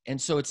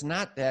 And so it's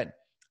not that,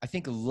 I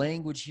think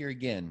language here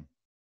again,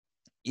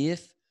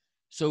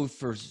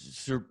 for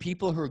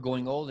people who are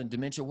going old and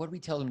dementia, what do we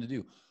tell them to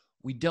do?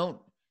 We don't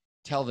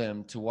tell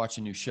them to watch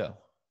a new show.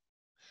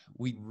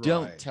 We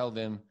don't tell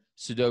them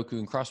Sudoku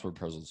and crossword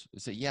puzzles. We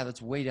say, yeah,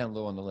 that's way down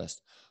low on the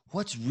list.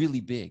 What's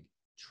really big?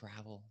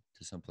 Travel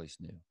to someplace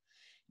new.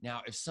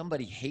 Now, if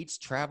somebody hates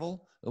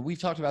travel, we've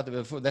talked about that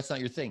before, that's not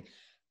your thing.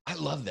 I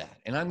love that.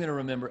 And I'm going to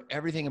remember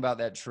everything about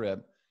that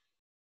trip.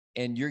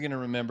 And you're going to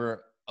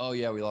remember, oh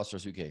yeah, we lost our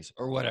suitcase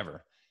or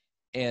whatever.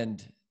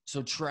 And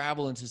so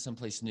travel into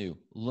someplace new,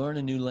 learn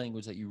a new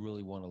language that you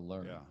really want to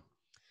learn.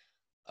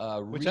 Yeah.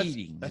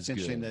 Reading. That's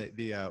interesting.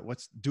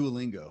 What's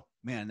Duolingo,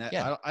 man,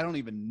 I don't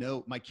even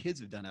know. My kids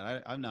have done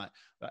it.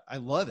 I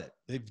love it.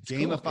 They've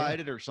gamified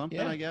it or something,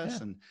 I guess.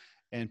 Yeah.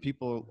 And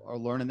people are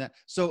learning that.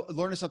 So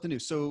learning something new.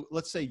 So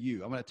let's say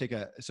I'm going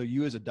to so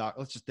you as a doctor,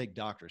 let's just take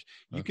doctors.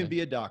 You can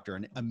be a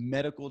doctor, a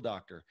medical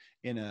doctor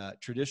in a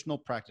traditional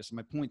practice. And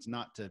my point's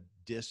not to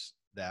diss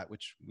that,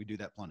 which we do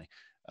that plenty.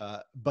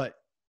 But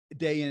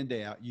day in and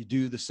day out, you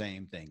do the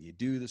same thing. You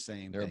do the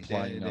same thing. They're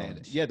applying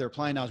knowledge. Yeah, they're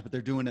applying knowledge, but they're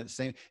doing it the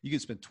same. You can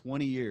spend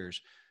 20 years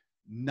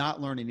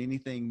not learning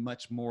anything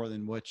much more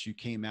than what you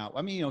came out.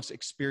 I mean,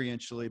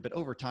 experientially, but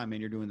over time, man,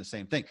 you're doing the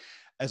same thing.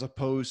 As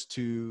opposed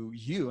to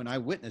you, and I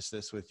witnessed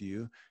this with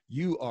you,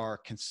 you are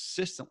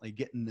consistently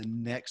getting the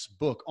next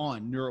book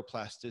on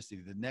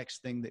neuroplasticity, the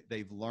next thing that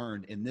they've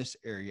learned in this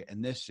area,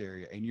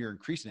 and you're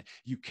increasing it.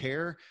 You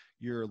care,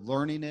 you're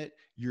learning it,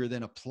 you're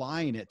then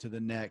applying it to the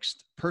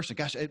next person.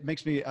 Gosh, it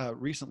makes me,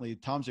 recently,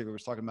 Tom Ziglar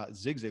was talking about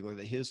Zig Ziglar,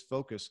 that his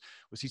focus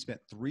was he spent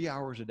 3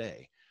 hours a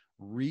day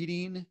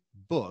reading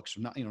books,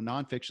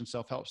 nonfiction,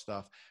 self-help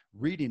stuff,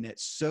 reading it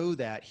so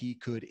that he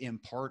could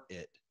impart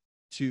it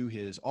to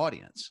his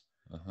audience.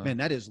 Man,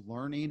 that is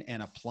learning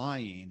and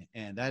applying,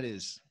 and that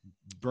is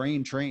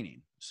brain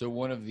training. So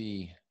one of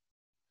the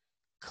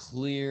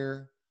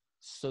clear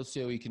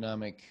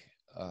socioeconomic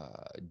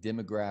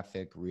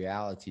demographic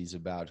realities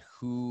about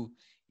who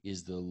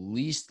is the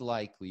least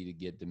likely to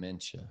get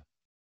dementia,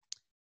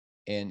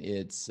 and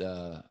it's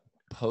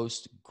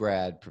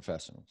post-grad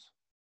professionals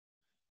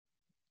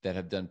that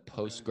have done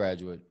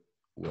postgraduate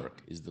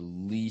work is the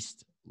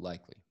least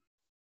likely.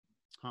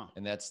 Huh.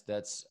 And that's,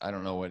 I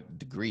don't know what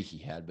degree he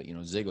had, but,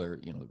 Ziglar,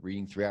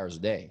 reading 3 hours a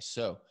day.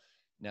 So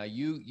Now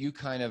you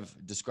kind of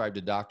described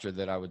a doctor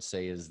that I would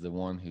say is the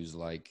one who's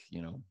like,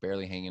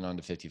 barely hanging on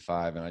to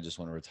 55 and I just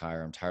want to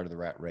retire. I'm tired of the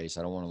rat race.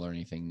 I don't want to learn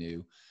anything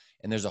new.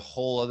 And there's a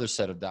whole other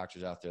set of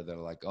doctors out there that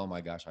are like, oh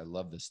my gosh, I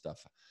love this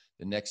stuff.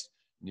 The next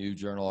new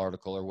journal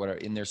article or whatever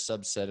in their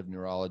subset of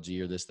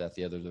neurology or this, that,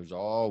 the other, there's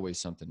always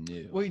something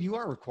new. Well, you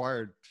are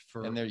required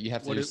for, and there you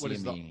have to do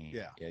CME.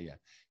 Yeah.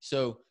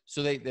 So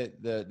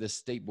the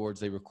state boards,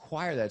 they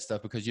require that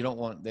stuff because they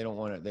want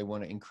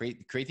to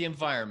create the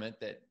environment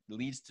that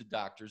leads to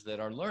doctors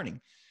that are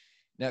learning.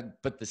 Now,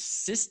 but the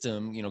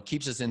system,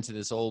 keeps us into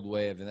this old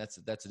way of, and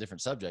that's a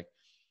different subject.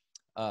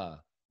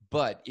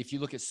 But if you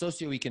look at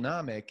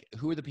socioeconomic,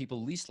 who are the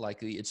people least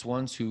likely? It's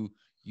ones who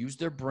use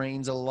their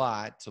brains a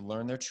lot to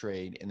learn their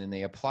trade, and then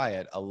they apply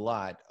it a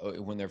lot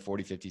when they're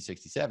 40, 50,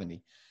 60,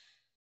 70.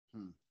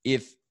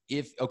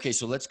 Okay,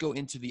 so let's go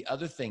into the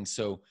other thing.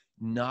 So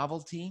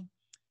novelty,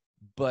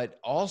 but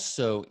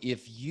also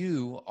if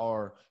you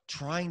are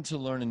trying to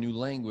learn a new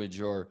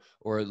language or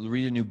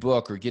read a new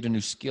book or get a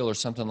new skill or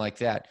something like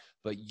that,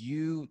 but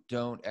you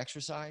don't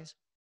exercise,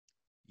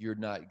 you're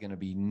not going to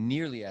be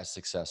nearly as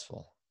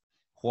successful.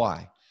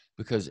 Why?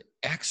 Because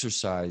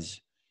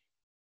exercise,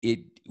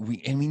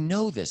 we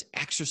know this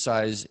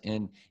exercise,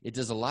 and it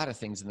does a lot of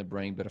things in the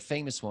brain, but a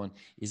famous one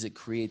is it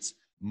creates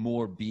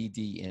more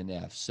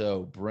BDNF.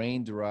 So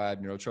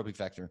brain-derived neurotrophic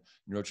factor.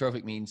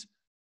 Neurotrophic means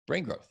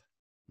brain growth.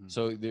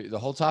 So the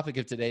whole topic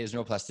of today is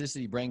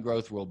neuroplasticity, brain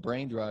growth,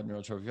 brain-derived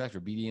neurotrophic factor,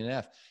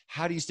 BDNF.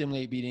 How do you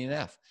stimulate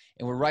BDNF?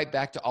 And we're right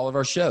back to all of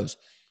our shows.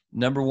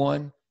 Number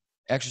one,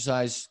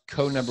 exercise.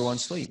 Number one,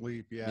 sleep.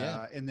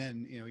 Yeah. And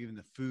then, even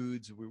the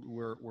foods,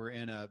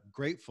 we're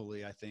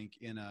gratefully, I think,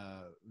 in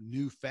a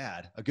new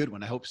fad, a good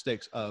one, I hope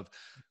sticks, of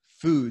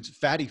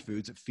fatty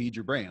foods that feed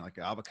your brain, like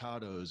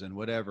avocados and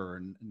whatever,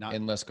 and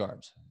less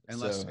carbs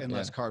less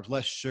carbs,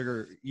 less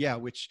sugar. Yeah.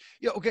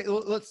 Okay.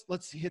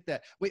 Let's hit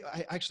that. Wait,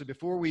 actually,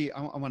 before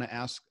I want to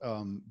ask,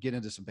 get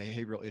into some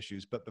behavioral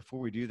issues, but before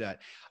we do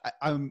that,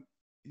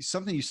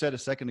 something you said a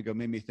second ago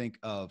made me think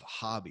of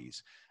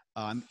hobbies.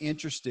 I'm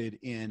interested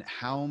in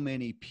how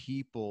many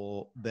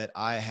people that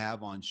I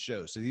have on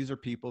shows. So these are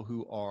people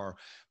who are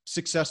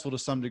successful to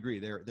some degree.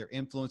 They're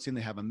influencing,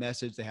 they have a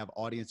message, they have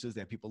audiences, they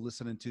have people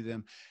listening to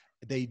them.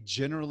 They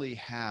generally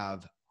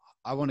have,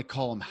 I want to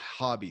call them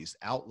hobbies,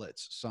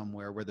 outlets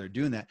somewhere where they're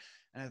doing that.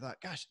 And I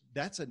thought, gosh,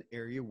 that's an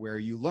area where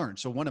you learn.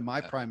 So one of my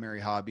primary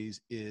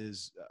hobbies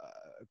is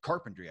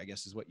carpentry, I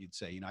guess is what you'd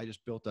say. I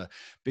just built a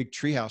big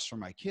treehouse for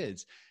my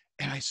kids.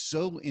 And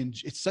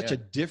it's such a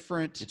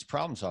different. It's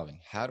problem solving.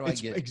 How do I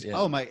get?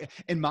 Oh my!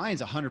 And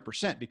mine's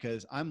 100%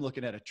 because I'm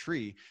looking at a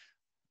tree.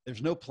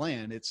 There's no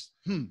plan. It's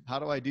how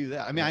do I do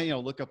that? I mean, I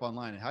look up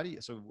online and how do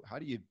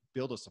you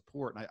build a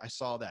support? And I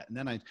saw that, and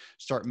then I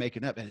start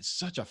making up, and it's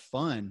such a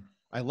fun.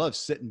 I love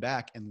sitting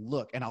back and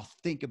look, and I'll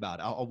think about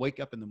it. I'll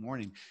wake up in the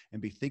morning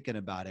and be thinking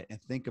about it,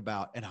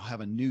 and I'll have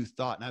a new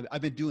thought. And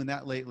I've been doing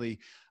that lately,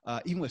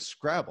 even with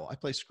Scrabble. I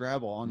play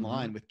Scrabble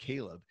online with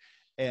Caleb.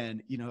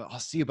 And, I'll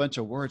see a bunch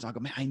of words. And I'll go,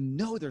 man, I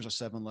know there's a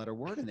 7-letter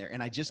word in there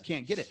and I just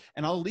can't get it.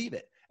 And I'll leave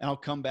it and I'll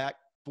come back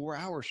 4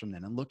 hours from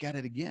then and look at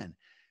it again.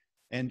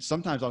 And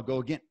sometimes I'll go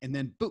again and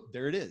then boom,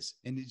 there it is.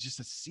 And it's just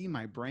to see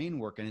my brain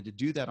working and to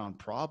do that on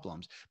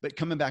problems. But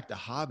coming back to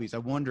hobbies, I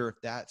wonder if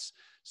that's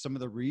some of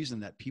the reason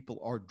that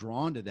people are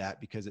drawn to that,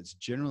 because it's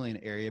generally an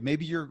area,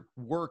 maybe your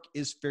work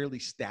is fairly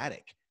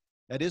static.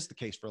 That is the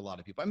case for a lot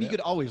of people. I mean, you could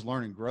always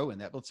learn and grow in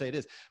that. But let's say it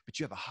is, but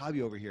you have a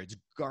hobby over here. It's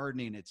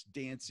gardening, it's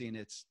dancing,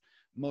 it's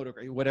motor,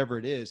 whatever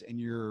it is, and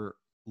you're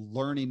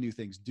learning new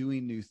things,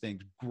 doing new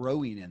things,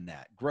 growing in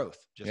that growth.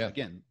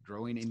 Again,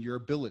 growing in your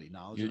ability,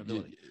 knowledge, and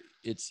ability.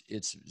 It's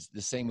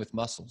the same with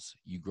muscles.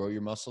 You grow your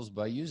muscles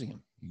by using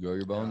them. You grow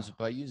your bones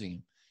by using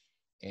them.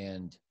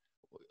 And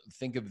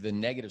think of the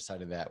negative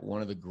side of that.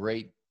 One of the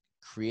great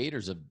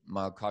creators of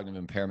mild cognitive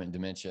impairment and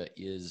dementia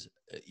is,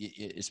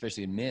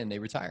 especially in men, they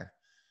retire,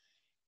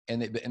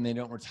 and they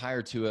don't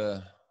retire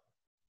to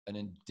an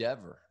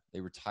endeavor. They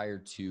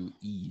retire to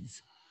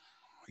ease.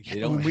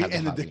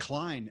 The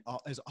decline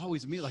is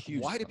always me. Like,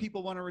 why do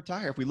people want to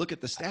retire? If we look at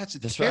the stats,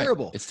 it's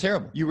terrible. Right. It's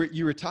terrible.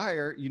 You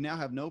retire, you now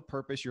have no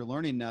purpose. You're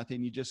learning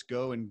nothing. You just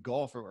go and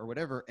golf or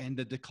whatever. And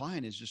the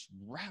decline is just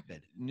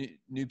rapid.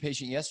 New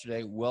patient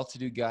yesterday,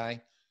 well-to-do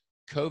guy,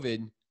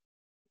 COVID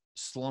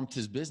slumped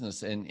his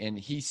business. And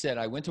he said,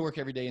 I went to work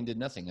every day and did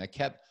nothing. I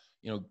kept,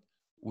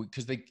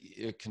 because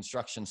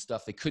construction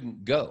stuff, they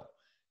couldn't go.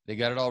 They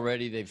got it all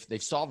ready.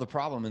 They've solved the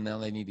problem and now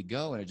they need to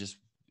go. And it just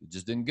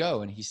didn't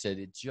go. And he said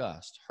it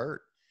just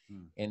hurt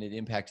and it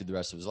impacted the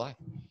rest of his life.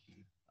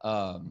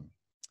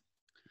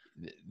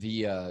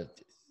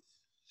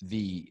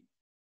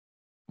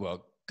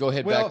 Go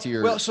ahead back to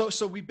your.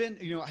 So we've been,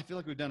 I feel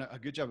like we've done a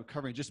good job of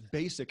covering just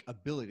basic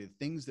ability, the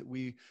things that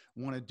we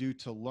want to do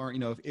to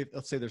learn, if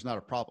let's say there's not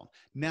a problem.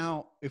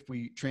 Now, if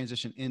we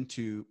transition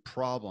into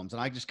problems,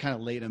 and I just kind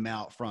of laid them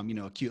out from,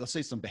 acute, let's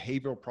say some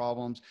behavioral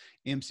problems,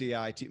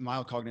 MCI,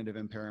 mild cognitive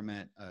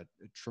impairment,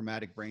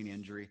 traumatic brain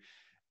injury,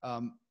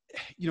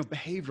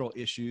 behavioral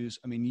issues.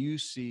 I mean, you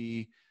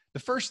see the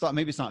first thought,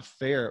 maybe it's not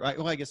fair. Right?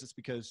 Well, I guess it's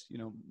because,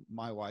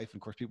 my wife and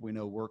of course people we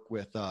know work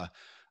with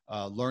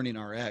Learning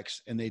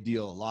RX, and they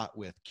deal a lot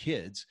with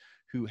kids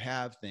who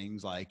have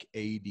things like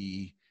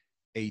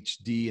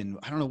ADHD and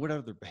I don't know what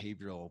other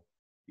behavioral,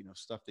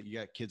 stuff that you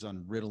got kids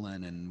on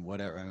Ritalin and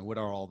whatever. I mean, what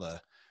are all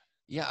the,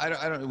 Yeah,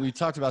 I don't. We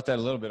talked about that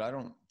a little bit. I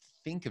don't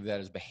think of that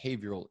as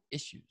behavioral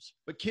issues.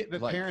 but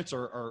Like, parents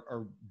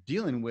are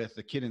dealing with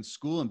the kid in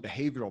school and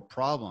behavioral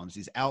problems,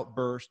 these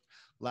outbursts,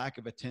 lack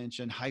of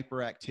attention,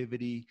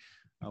 hyperactivity,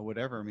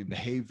 whatever. I mean,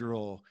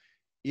 behavioral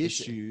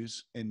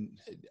issues and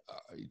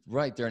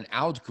right, they're an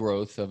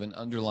outgrowth of an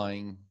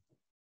underlying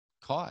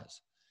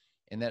cause,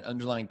 and that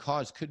underlying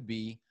cause could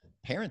be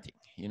parenting.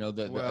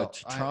 The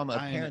trauma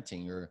of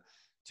parenting, or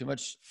too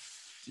much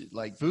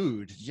like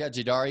food. Yeah,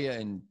 Jadaria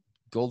and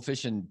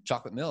goldfish and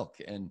chocolate milk.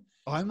 And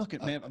I'm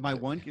looking, man, my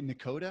one kid,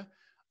 Nakota,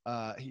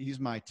 he's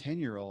my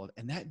 10-year-old,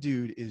 and that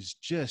dude is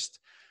just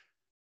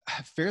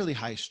fairly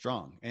high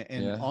strung.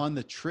 And Yeah. on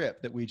the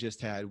trip that we just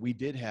had, we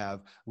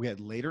had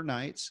later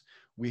nights.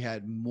 We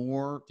had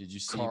more. Did you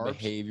see carbs.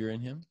 behavior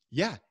in him?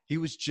 Yeah. He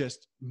was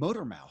just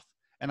motor mouth.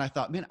 And I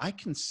thought, man, I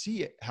can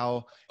see it,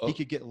 how he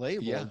could get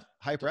labeled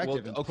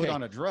hyperactive and put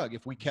on a drug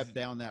if we kept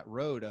down that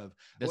road of,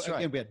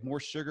 again, we had more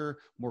sugar,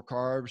 more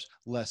carbs,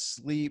 less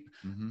sleep,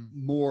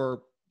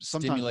 more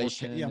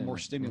stimulation, more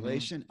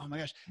stimulation. Oh my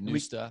gosh. New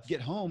stuff.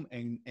 Get home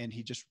and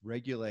he just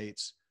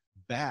regulates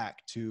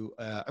back to,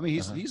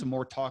 he's a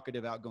more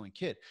talkative, outgoing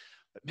kid,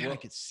 but man, I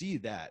could see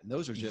that. And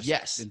those are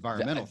just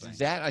environmental things.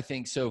 That I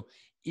think so.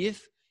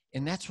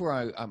 And that's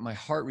where my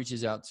heart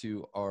reaches out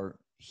to our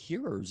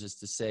hearers, is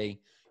to say,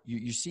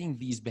 you're seeing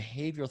these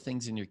behavioral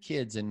things in your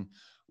kids, and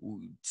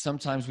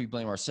sometimes we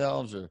blame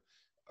ourselves or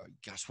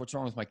gosh, what's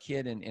wrong with my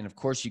kid? And of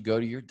course you go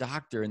to your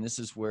doctor, and this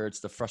is where it's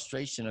the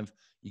frustration of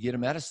you get a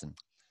medicine.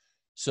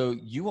 So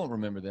you won't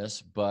remember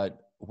this, but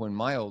when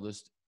my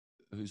oldest,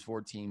 who's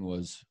 14,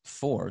 was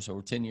 4, so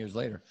we're 10 years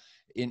later,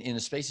 in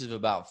a space of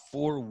about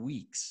 4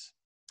 weeks,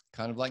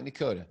 kind of like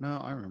Nakota. No,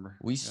 I remember.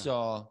 We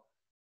saw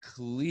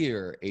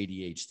clear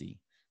ADHD,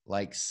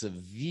 like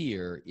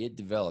severe. It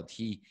developed.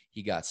 He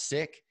got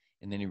sick,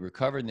 and then he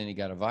recovered, and then he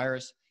got a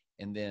virus.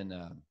 And then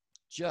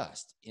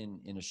just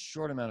in a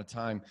short amount of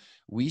time,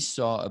 we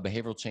saw a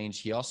behavioral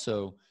change. He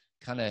also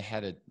kind of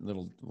had a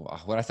little,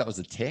 what I thought was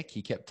a tick.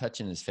 He kept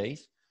touching his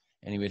face,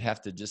 and he would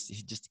have to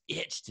he just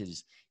itched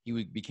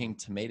became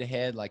tomato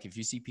head. Like if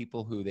you see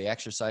people who they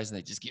exercise and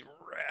they just get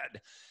red,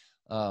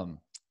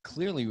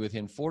 clearly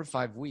within 4 to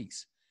 5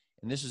 weeks.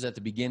 And this was at the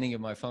beginning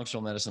of my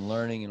functional medicine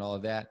learning and all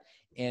of that.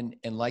 And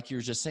like you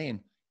were just saying,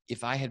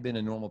 if I had been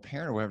a normal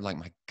parent or whatever, like,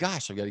 my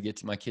gosh, I've got to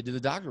get my kid to the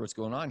doctor. What's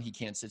going on? He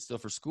can't sit still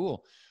for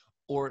school.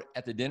 Or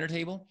at the dinner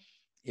table,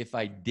 if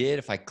I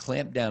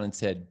clamped down and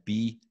said,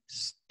 be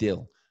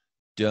still,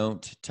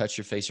 don't touch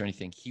your face or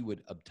anything, he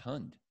would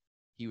obtund.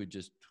 He would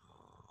just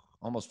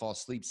almost fall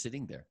asleep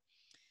sitting there.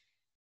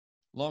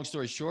 Long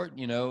story short,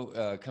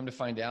 come to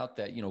find out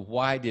that,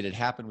 why did it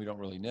happen? We don't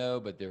really know,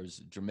 but there's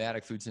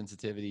dramatic food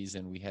sensitivities,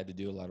 and we had to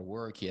do a lot of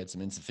work. He had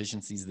some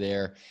insufficiencies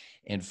there.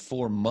 And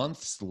 4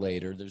 months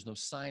later, there's no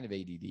sign of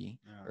ADD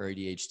or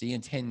ADHD.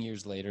 And 10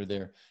 years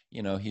later,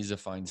 he's a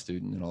fine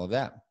student and all of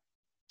that.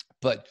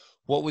 But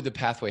what would the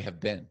pathway have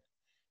been?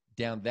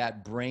 Down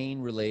that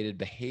brain-related,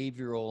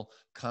 behavioral,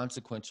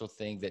 consequential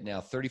thing that now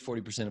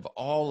 30-40% of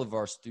all of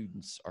our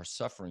students are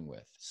suffering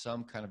with,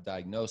 some kind of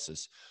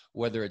diagnosis,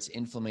 whether it's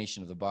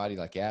inflammation of the body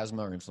like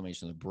asthma, or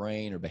inflammation of the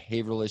brain, or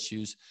behavioral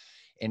issues.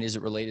 And is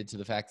it related to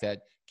the fact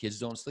that kids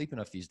don't sleep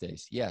enough these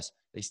days? Yes.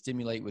 They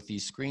stimulate with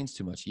these screens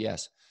too much?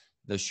 Yes.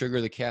 The sugar,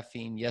 the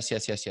caffeine? Yes.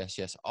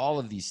 All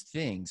of these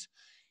things.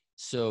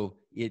 So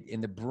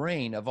in the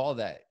brain of all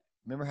that,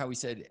 remember how we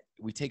said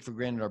we take for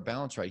granted our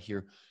balance right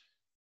here.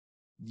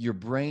 Your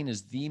brain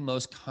is the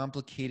most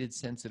complicated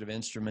sensitive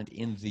instrument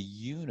in the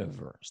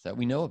universe that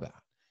we know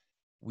about.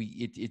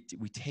 We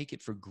take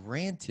it for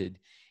granted,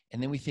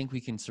 and then we think we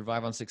can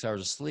survive on 6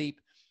 hours of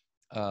sleep.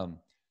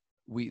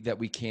 That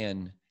we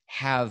can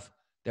have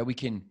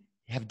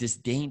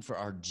disdain for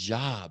our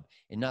job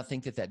and not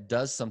think that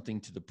does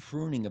something to the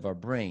pruning of our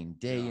brain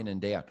day in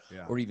and day out.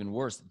 Or even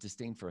worse,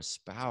 disdain for a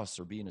spouse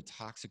or be in a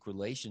toxic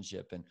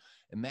relationship. And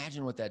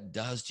imagine what that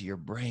does to your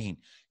brain.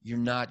 You're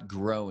not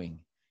growing.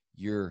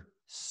 You're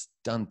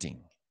stunting.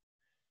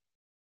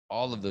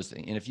 All of those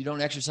things. And if you don't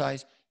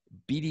exercise,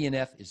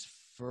 BDNF is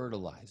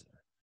fertilizer.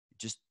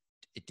 Just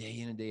day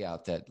in and day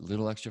out, that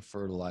little extra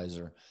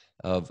fertilizer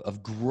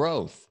of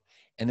growth.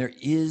 And there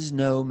is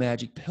no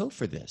magic pill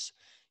for this.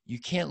 You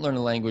can't learn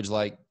a language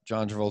like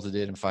John Travolta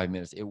did in 5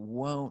 minutes. It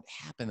won't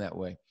happen that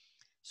way.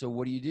 So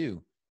what do?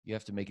 You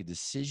have to make a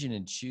decision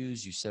and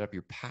choose. You set up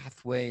your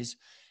pathways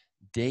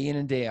day in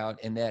and day out.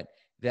 And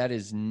that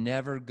is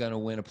never going to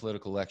win a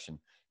political election.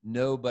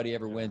 Nobody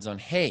ever wins on,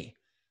 hey,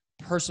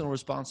 personal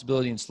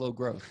responsibility and slow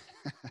growth.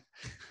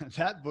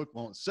 That book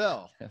won't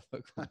sell.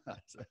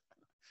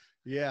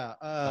 Yeah.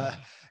 Oh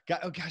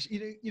gosh,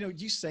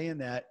 you saying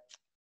that,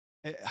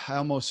 I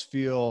almost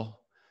feel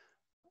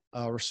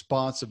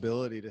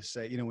responsibility to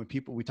say, when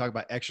we talk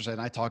about exercise,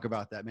 and I talk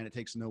about that, man, it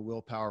takes no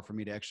willpower for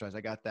me to exercise.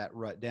 I got that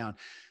rut down.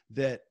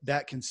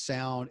 That can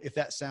sound, if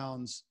that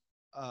sounds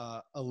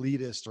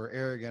elitist or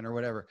arrogant or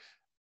whatever,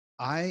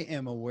 I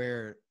am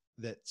aware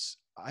that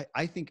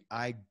I think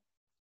I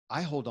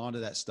hold on to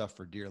that stuff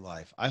for dear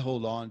life. I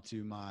hold on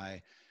to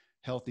my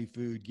healthy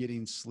food,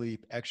 getting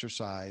sleep,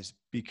 exercise,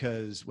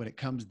 because when it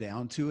comes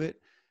down to it,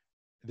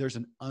 there's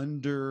an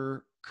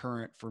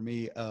undercurrent for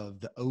me of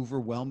the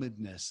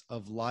overwhelmedness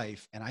of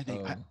life. And I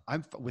think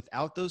I'm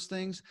without those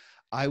things,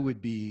 I would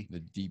be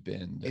the deep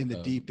end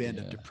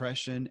of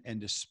depression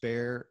and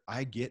despair.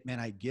 I get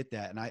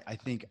that. And I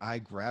think I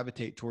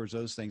gravitate towards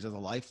those things as a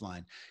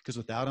lifeline, because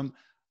without them,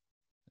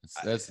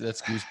 that's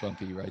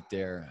goosebumpy right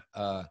there.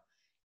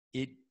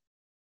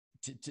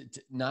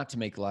 Not to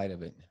make light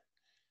of it.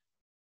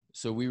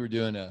 So we were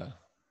doing a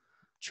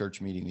church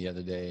meeting the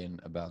other day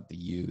and about the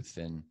youth,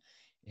 and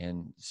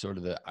sort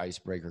of the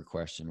icebreaker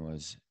question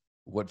was,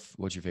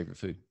 what's your favorite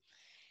food?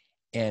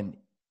 And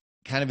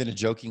kind of in a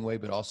joking way,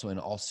 but also in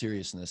all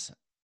seriousness,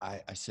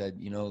 I said,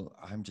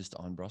 I'm just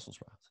on Brussels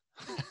sprouts.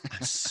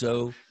 I'm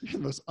so you're the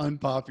most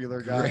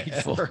unpopular guy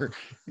ever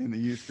in the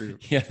youth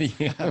group.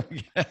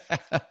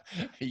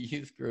 A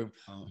youth group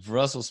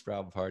Brussels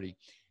sprout party.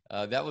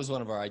 That was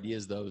one of our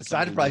ideas, though.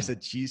 I'd probably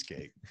said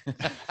cheesecake.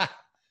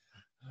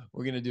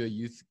 We're going to do a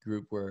youth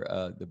group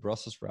where the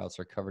Brussels sprouts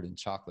are covered in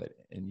chocolate,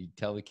 and you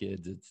tell the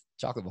kids it's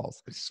chocolate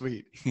balls. It's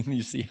sweet. And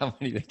you see how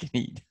many they can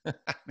eat.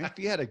 If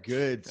you had a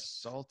good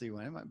salty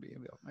one, it might be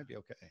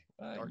okay.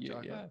 Dark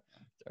chocolate.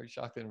 Dark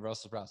chocolate and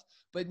Brussels sprouts.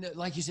 But no,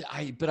 like you said,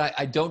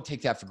 I don't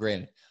take that for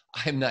granted.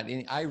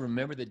 I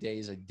remember the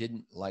days I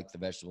didn't like the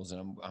vegetables,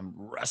 and I'm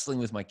wrestling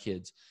with my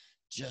kids.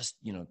 Just,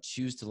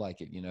 choose to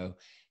like it,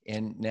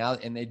 and now,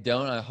 and they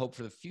don't. I hope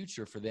for the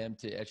future for them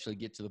to actually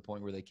get to the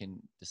point where they can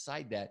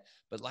decide that.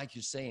 But like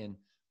you're saying,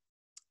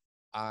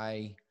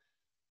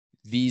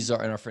 these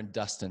are, and our friend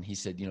Dustin, he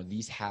said,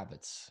 these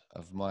habits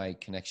of my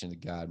connection to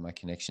God, my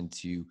connection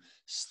to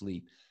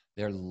sleep,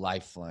 they're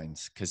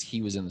lifelines, because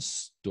he was in the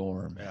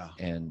storm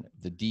and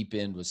the deep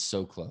end was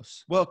so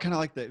close. Well, kind of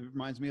like that. It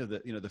reminds me of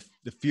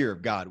the fear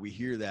of God. We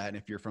hear that. And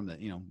if you're from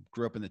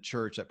grew up in the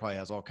church, that probably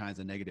has all kinds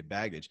of negative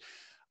baggage.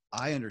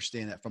 I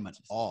understand that from an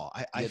awe.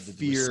 I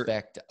fear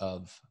respect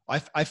of.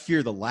 I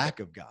fear the lack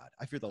of God.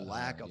 I fear the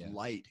lack of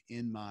light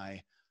in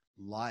my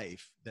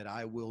life, that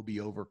I will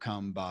be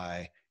overcome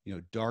by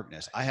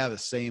darkness. I have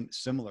the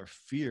similar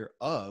fear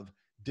of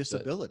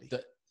disability.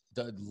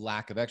 The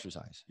lack of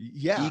exercise.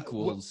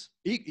 Equals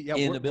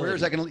inability. Where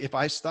is that going to? If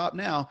I stop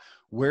now,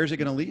 where is it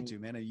going to lead to,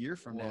 man? A year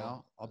from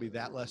now, I'll be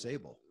that less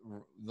able.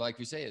 Like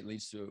we say, it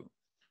leads to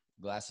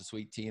glass of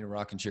sweet tea and a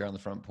rocking chair on the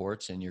front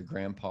porch and your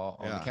grandpa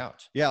on the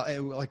couch. Yeah.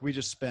 Like we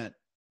just spent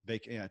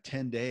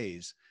 10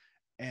 days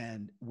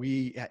and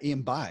we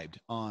imbibed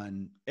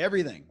on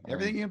everything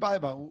you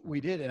imbibe on.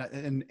 We did.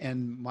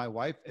 And my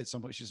wife at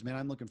some point, she says, man,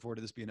 I'm looking forward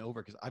to this being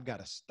over, because I've got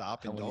to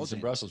stop indulging. Some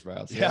Brussels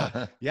sprouts.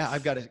 Yeah.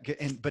 I've got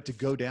to but to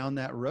go down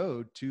that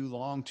road too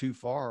long, too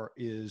far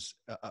is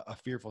a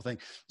fearful thing.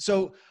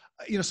 So,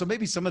 so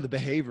maybe some of the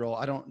behavioral,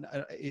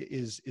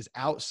 is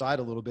outside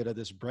a little bit of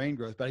this brain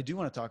growth, but I do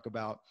want to talk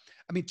about,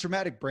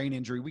 traumatic brain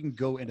injury. We can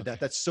go into that.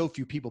 That's so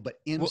few people, but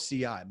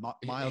MCI,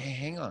 mild.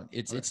 Hang on.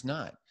 It's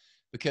not,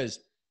 because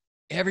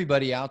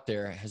everybody out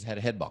there has had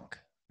a head bonk.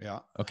 Yeah.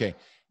 Okay.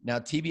 Now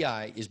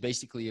TBI is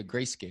basically a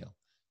grayscale.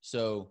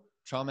 So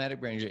traumatic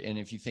brain injury. And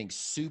if you think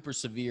super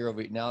severe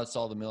now it's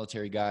all the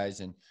military guys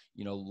and,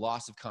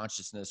 loss of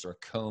consciousness or a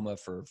coma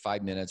for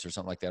 5 minutes or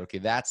something like that. Okay.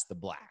 That's the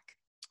black.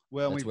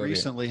 Well, we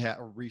recently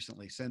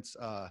since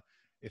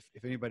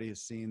if anybody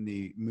has seen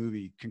the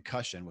movie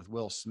Concussion with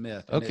Will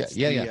Smith, and okay,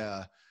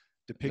 it's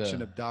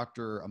depiction of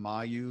Dr.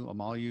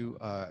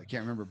 Amalu, I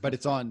can't remember, but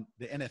it's on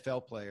the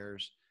NFL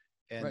players,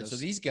 and so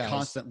these guys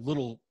constant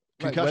little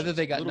concussions, whether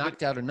they got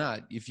knocked out or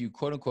not. If you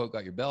quote unquote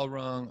got your bell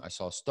rung, I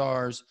saw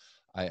stars.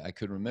 I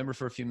couldn't remember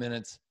for a few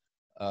minutes.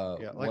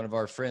 One of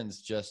our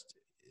friends just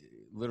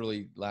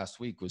literally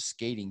last week was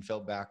skating, fell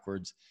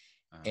backwards.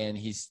 And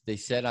they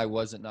said I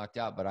wasn't knocked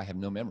out, but I have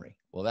no memory.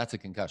 Well, that's a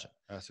concussion.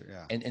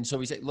 And so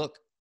we say, look,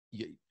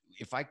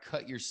 if I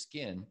cut your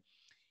skin,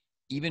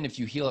 even if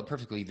you heal it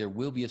perfectly, there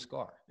will be a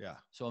scar. Yeah.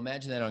 So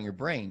imagine that on your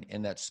brain,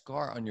 and that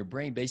scar on your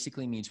brain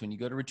basically means when you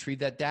go to retrieve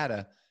that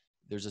data,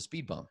 there's a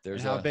speed bump.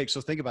 There's how big?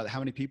 So think about it. How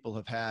many people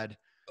have had?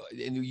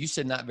 And you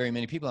said not very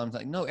many people. I'm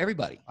like, no,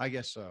 everybody. I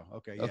guess so.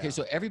 Okay. Yeah. Okay.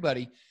 So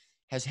everybody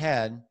has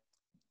had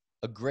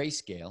a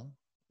grayscale,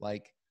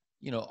 like.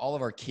 All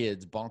of our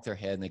kids bonk their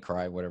head and they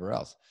cry, whatever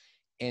else.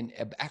 And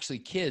actually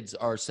kids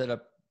are set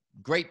up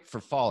great for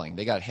falling.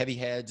 They got heavy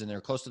heads and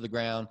they're close to the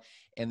ground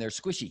and they're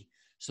squishy.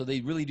 So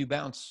they really do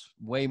bounce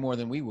way more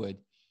than we would.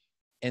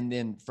 And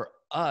then for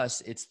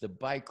us, it's the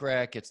bike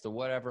wreck, it's the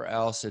whatever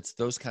else, it's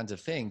those kinds of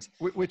things.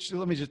 Which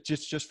let me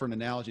just for an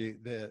analogy,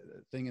 the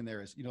thing in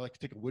there is, like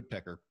take a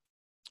woodpecker,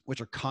 which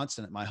are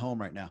constant at my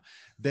home right now.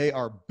 They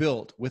are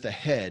built with a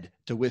head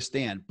to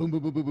withstand boom,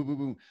 boom, boom, boom, boom, boom,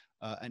 boom,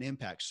 an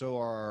impact. So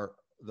are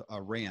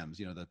the rams,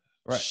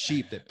 the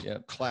sheep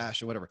that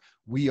clash or whatever.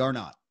 We are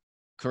not.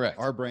 Correct.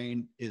 Our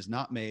brain is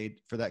not made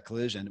for that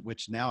collision,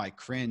 which now I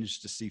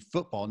cringe to see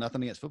football.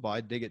 Nothing against football. I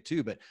dig it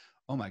too, but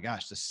oh my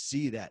gosh, to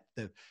see that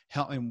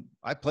and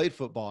I played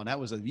football, and that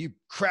was you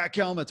crack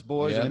helmets,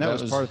 boys. Yeah, I mean, that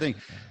was part of the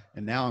thing.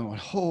 And now I'm going,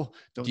 oh,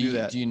 don't do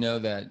that. Do you know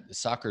that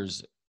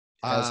soccer's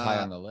as high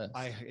on the list?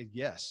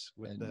 Yes,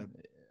 with and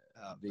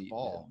the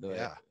ball.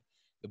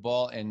 The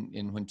ball.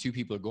 And when two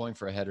people are going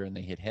for a header and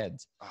they hit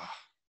heads.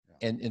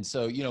 Yeah. And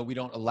so, we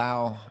don't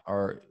allow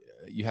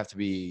you have to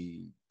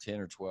be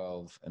 10 or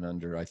 12 and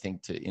under, I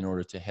think, in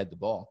order to head the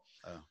ball.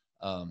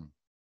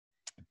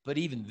 But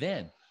even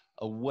then,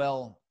 a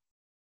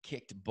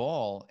well-kicked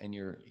ball, and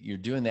you're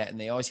doing that, and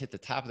they always hit the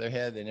top of their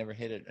head. They never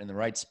hit it in the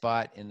right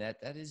spot. And that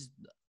is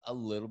a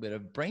little bit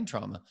of brain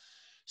trauma.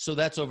 So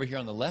that's over here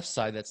on the left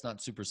side. That's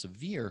not super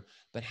severe,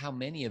 but how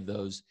many of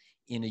those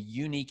in a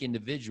unique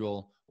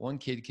individual, one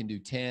kid can do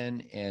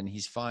 10 and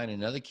he's fine.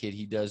 Another kid,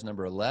 he does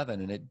number 11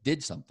 and it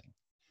did something.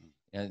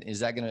 And is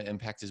that going to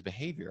impact his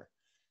behavior?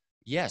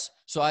 Yes.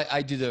 So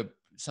I do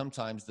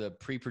sometimes the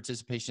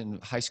pre-participation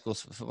high school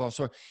football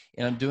store,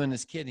 and I'm doing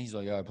this kid, and he's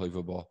like, "Yeah, I play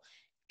football."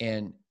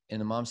 And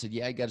the mom said,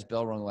 "Yeah, he got his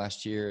bell rung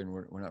last year, and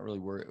we're not really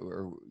worried,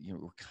 or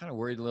we're kind of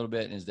worried a little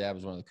bit." And his dad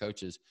was one of the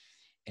coaches,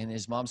 and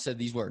his mom said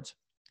these words: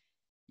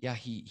 "Yeah,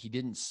 he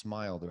didn't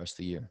smile the rest of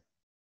the year."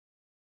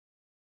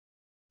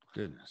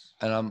 Goodness.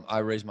 And I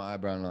raised my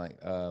eyebrow and I'm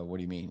like, "What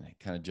do you mean?"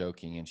 Kind of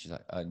joking, and she's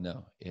like,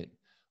 "No,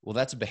 well,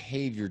 that's a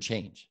behavior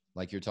change,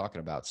 like you're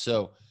talking about."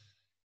 So.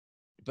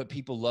 But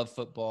people love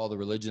football, the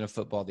religion of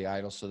football, the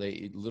idol. So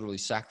they literally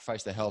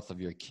sacrifice the health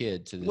of your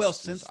kid to this. Well,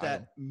 since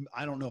that,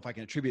 I don't know if I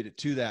can attribute it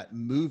to that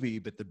movie,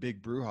 but the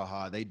big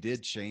brouhaha, they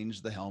did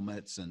change the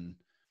helmets, and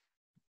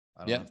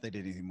I don't know if they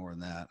did anything more than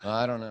that.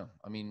 I don't know.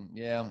 I mean,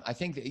 yeah, I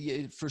think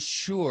that, for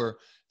sure,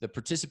 the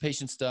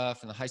participation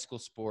stuff and the high school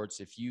sports,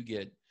 if you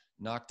get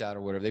knocked out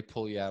or whatever, they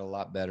pull you out a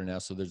lot better now.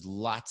 So there's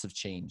lots of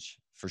change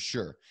for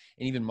sure.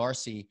 And even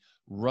Marcy,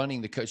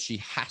 running the coach, she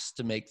has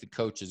to make the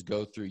coaches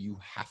go through, you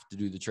have to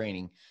do the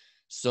training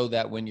so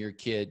that when your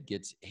kid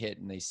gets hit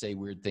and they say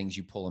weird things,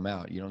 you pull them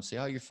out. You don't say,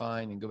 "Oh, you're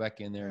fine," and go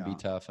back in there and be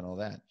tough and all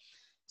that.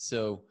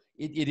 So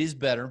it is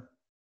better,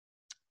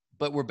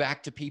 but we're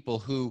back to people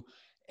who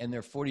in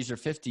their 40s or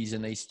 50s.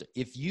 And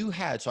if you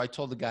had, so I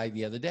told the guy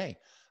the other day,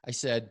 I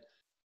said,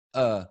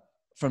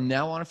 from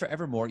now on and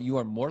forevermore, you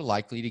are more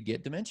likely to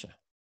get dementia.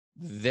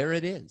 There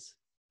it is.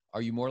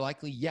 Are you more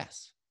likely?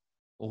 Yes.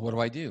 Well, what do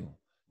I do?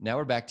 Now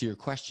we're back to your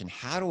question.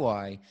 How do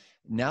I,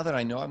 now that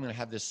I know I'm going to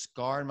have this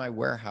scar in my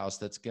warehouse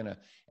that's going to,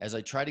 as I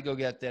try to go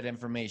get that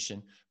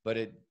information, but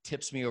it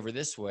tips me over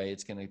this way,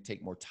 it's going to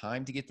take more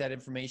time to get that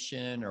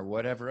information or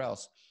whatever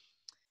else.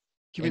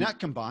 Can we not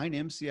combine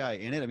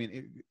MCI in it? I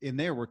mean, in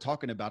there, we're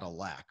talking about a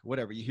lack,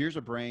 whatever. Here's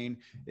a brain.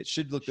 It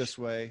should look this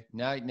way.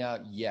 Now,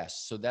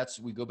 yes. So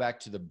we go back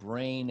to the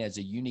brain as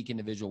a unique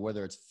individual,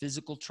 whether it's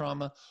physical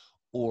trauma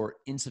or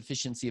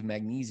insufficiency of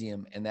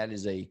magnesium. And that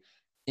is a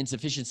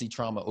insufficiency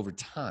trauma over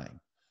time.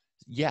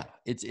 Yeah.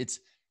 It's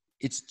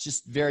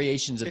just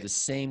variations of the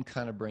same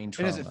kind of brain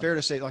trauma. And is it fair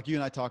to say, like you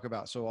and I talk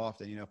about so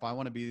often, if I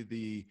want to be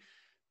the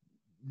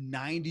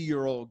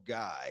 90-year-old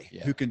guy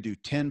who can do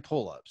 10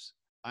 pull-ups,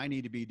 I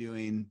need to be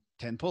doing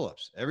 10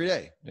 pull-ups every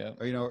day,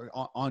 or,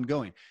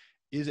 ongoing.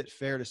 Is it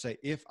fair to say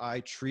if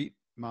I treat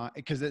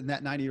because that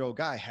 90-year-old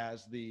guy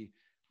has the,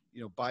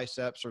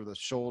 biceps or the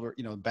shoulder,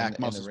 back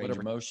muscles,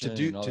 whatever, to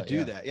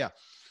do that. Yeah.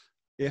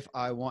 If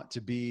I want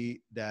to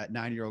be that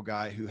 90-year-old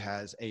guy who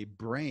has a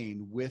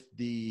brain with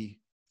the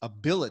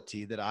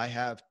ability that I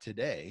have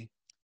today,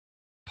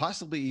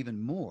 possibly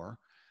even more,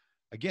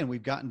 again,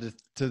 we've gotten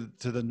to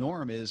the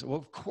norm is, well,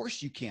 of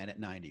course you can at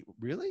 90.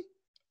 Really?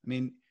 I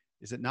mean,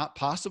 is it not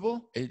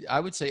possible? I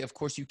would say, of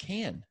course you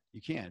can.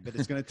 You can, but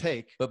it's going to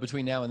take. But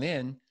between now and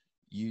then,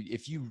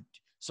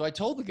 so I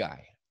told the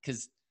guy,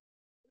 because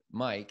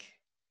Mike,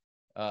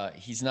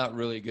 he's not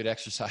really a good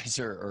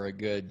exerciser or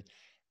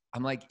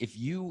I'm like, if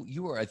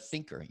you are a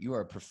thinker, you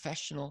are a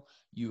professional,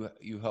 you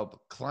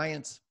help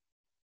clients.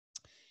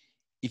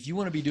 If you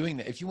want to be doing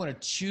that, if you want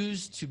to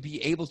choose to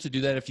be able to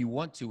do that, if you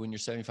want to, when you're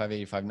 75,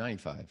 85,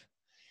 95,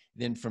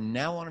 then from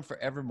now on and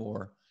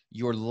forevermore,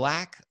 your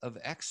lack of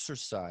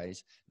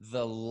exercise,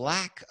 the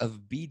lack of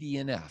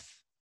BDNF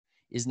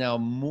is now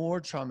more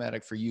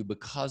traumatic for you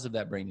because of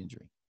that brain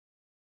injury.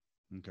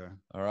 Okay.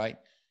 All right.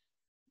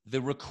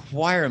 The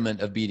requirement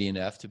of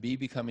BDNF to be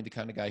becoming the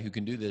kind of guy who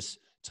can do this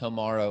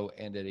tomorrow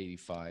and at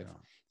 85,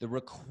 the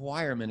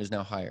requirement is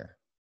now higher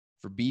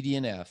for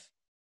BDNF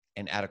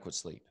and adequate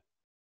sleep.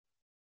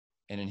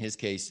 And in his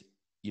case,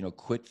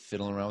 quit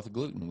fiddling around with the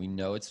gluten. We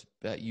know it's,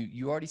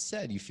 you already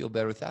said you feel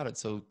better without it.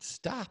 So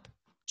stop,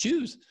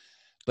 choose.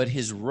 But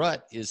his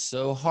rut is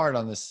so hard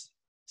on this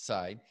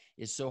side.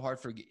 It's so hard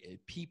for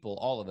people,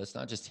 all of us,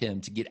 not just him,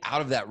 to get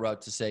out of that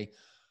rut to say,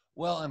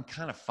 well, I'm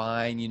kind of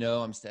fine.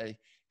 I'm steady.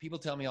 People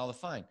tell me all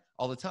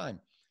the time,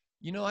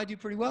 I do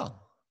pretty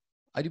well.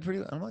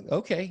 I'm like,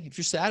 okay, if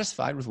you're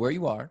satisfied with where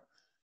you are.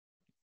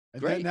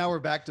 And then now we're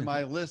back to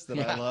my list that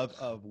I love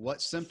of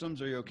what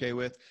symptoms are you okay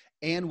with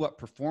and what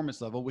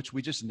performance level, which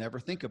we just never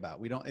think about.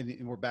 We don't,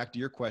 and we're back to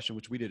your question,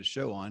 which we did a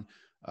show on.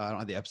 I don't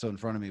have the episode in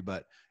front of me,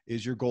 but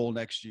is your goal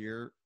next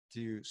year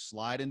to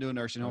slide into a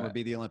nursing home or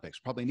be the Olympics?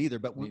 Probably neither.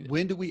 But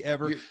when do we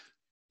ever?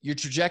 Your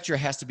trajectory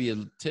has to be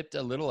tipped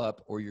a little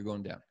up, or you're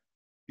going down.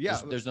 Yeah,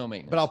 there's no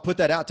maintenance. But I'll put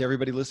that out to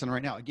everybody listening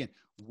right now. Again,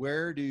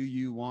 where do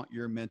you want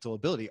your mental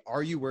ability?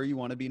 Are you where you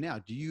want to be now?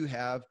 Do you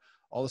have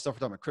all the stuff we're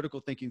talking about, critical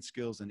thinking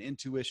skills and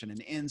intuition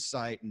and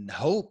insight and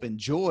hope and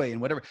joy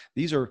and whatever?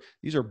 These are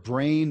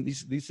brain.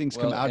 These things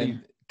come out of you.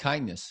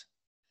 Kindness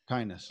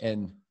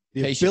And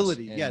the patience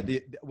ability.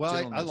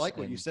 I like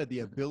what you said. The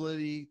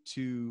ability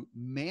to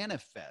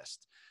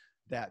manifest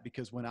that,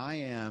 because when I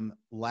am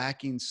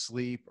lacking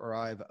sleep or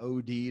I've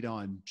OD'd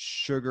on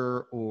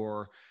sugar,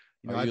 or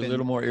are you a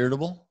little more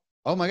irritable?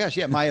 Oh my gosh.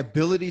 Yeah. My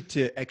ability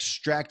to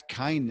extract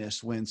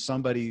kindness when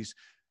somebody's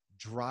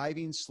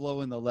driving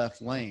slow in the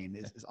left lane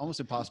is almost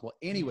impossible.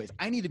 Anyways,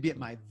 I need to be at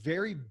my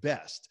very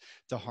best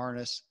to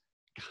harness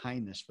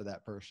kindness for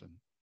that person.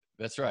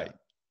 That's right.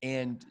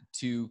 And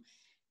you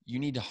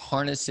need to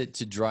harness it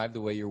to drive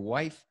the way your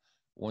wife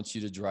wants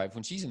you to drive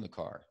when she's in the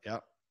car.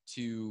 Yep.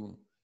 To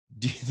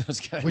do those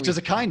kind of, which is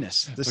a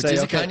kindness.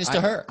 A kindness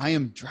to her. I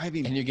am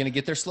driving, and you're going to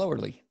get there slower.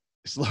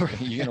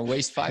 You're going to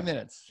waste 5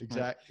 minutes.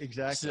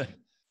 Exactly.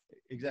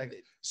 Exactly.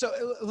 So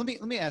let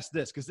me ask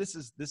this, because this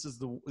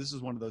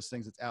is one of those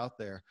things that's out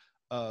there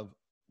of,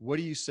 what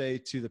do you say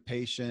to the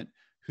patient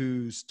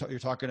who's you're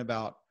talking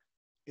about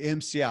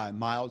MCI,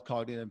 mild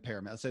cognitive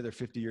impairment? Let's say they're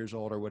 50 years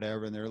old or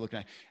whatever, and they're looking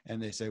at, and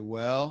they say,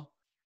 well,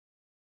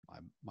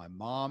 my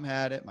mom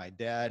had it, my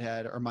dad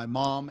had it, or my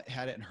mom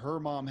had it and her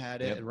mom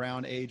had it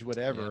around age,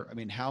 whatever. Yep. I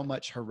mean, how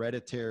much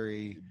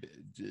hereditary?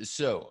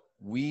 So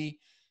we,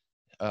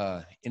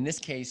 in this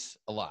case,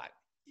 a lot.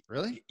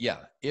 Really? Yeah.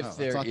 That's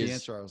not the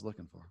answer I was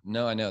looking for.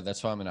 No, I know.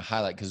 That's why I'm going to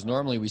highlight, because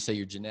normally we say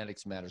your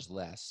genetics matters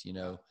less,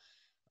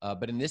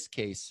 but in this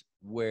case,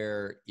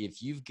 where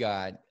if you've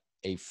got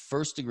a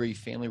first-degree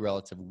family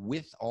relative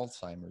with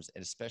Alzheimer's,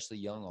 and especially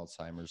young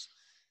Alzheimer's,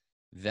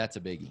 that's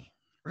a biggie.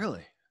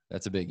 Really?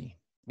 That's a biggie.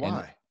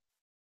 Why?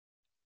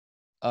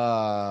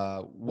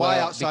 Why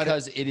outside?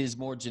 Because it is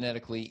more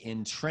genetically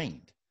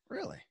entrained.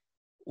 Really?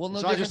 Well,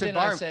 no different than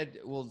I said,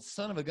 well,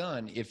 son of a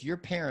gun, if your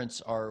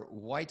parents are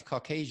white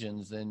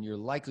Caucasians, then you're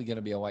likely going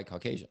to be a white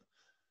Caucasian.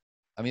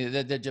 I mean,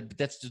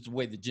 that's just the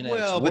way the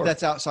genetics work. But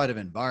that's outside of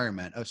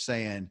environment of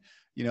saying,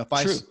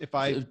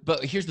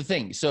 but here's the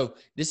thing. So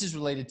this is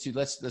related to,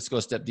 let's go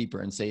a step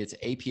deeper and say it's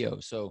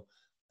APO. So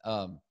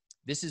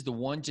this is the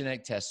one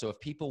genetic test. So if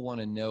people want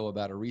to know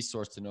about a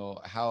resource to know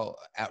how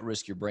at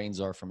risk your brains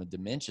are from a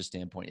dementia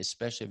standpoint,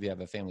 especially if you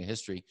have a family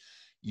history,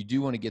 you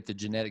do want to get the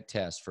genetic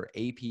test for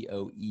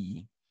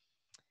APOE.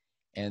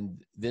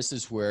 And this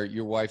is where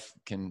your wife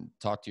can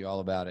talk to you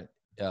all about it.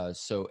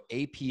 So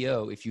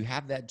APO, if you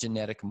have that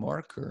genetic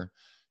marker,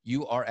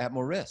 you are at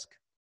more risk.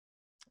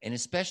 And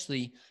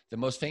especially the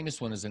most famous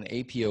one is an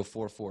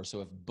APO44.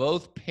 So if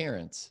both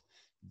parents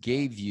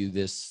gave you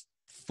this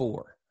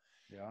 4,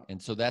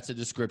 and so that's a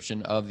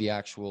description of the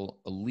actual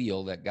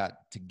allele that got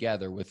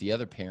together with the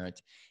other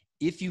parent.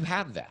 If you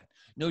have that,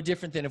 no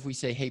different than if we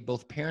say, hey,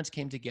 both parents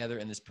came together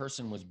and this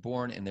person was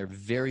born and they're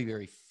very,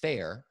 very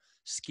fair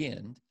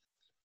skinned,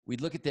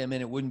 we'd look at them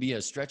and it wouldn't be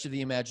a stretch of the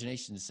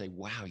imagination to say,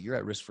 wow, you're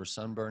at risk for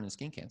sunburn and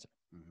skin cancer.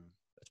 Mm-hmm.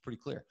 That's pretty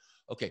clear.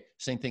 Okay,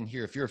 same thing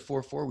here. If you're a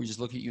 4-4, we just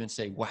look at you and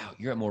say, wow,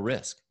 you're at more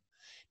risk.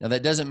 Now,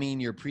 that doesn't mean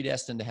you're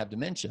predestined to have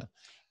dementia.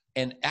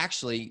 And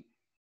actually,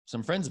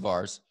 some friends of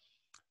ours,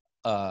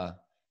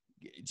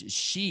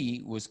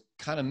 she was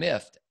kind of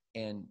miffed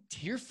and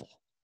tearful.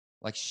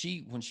 Like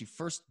when she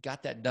first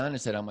got that done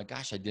and said, oh my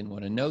gosh, I didn't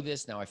want to know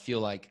this. Now I feel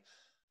like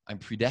I'm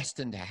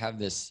predestined to have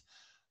this,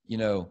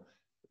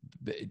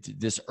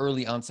 this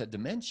early onset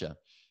dementia.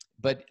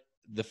 But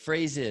the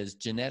phrase is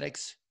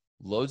genetics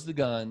loads the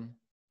gun.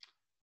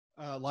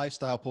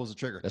 Lifestyle pulls the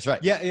trigger. That's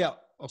right. Yeah.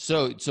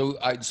 Okay. So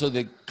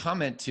the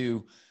comment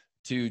to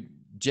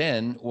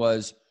Jen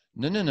was,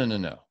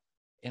 no.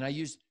 And I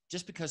used,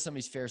 just because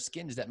somebody's fair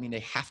skinned, does that mean they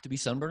have to be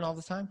sunburned all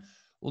the time?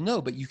 Well,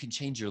 no, but you can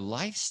change your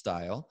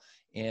lifestyle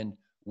and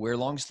wear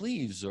long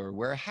sleeves or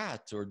wear a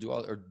hat or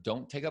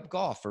don't take up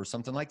golf or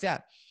something like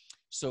that.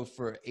 So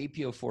for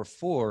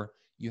APO44,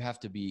 you have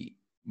to be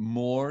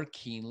more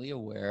keenly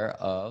aware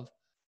of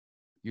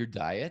your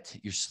diet,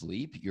 your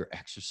sleep, your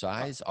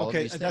exercise, all of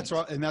these things.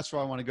 That's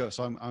where I want to go.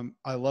 So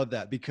I love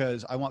that,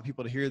 because I want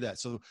people to hear that.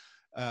 So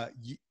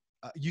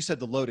you said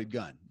the loaded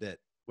gun.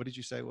 What did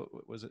you say?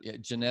 What was it? Yeah,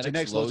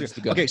 genetics loads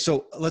the gun. Okay,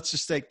 so let's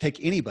just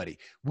take anybody.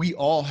 We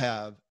all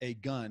have a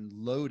gun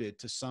loaded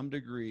to some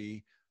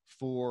degree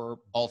for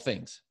all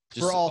things.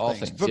 For all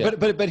things.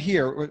 But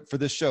here for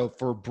this show,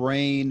 for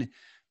brain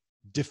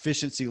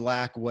deficiency,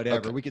 lack,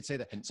 whatever, we could say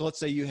that. So let's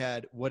say you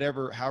had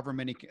however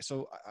many.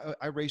 So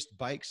I raced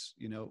bikes,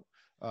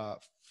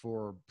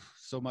 for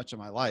so much of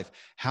my life.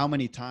 How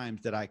many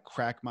times did I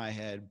crack my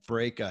head,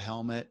 break a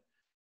helmet?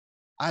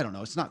 I don't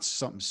know. It's not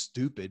something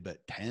stupid,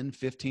 but 10,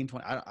 15,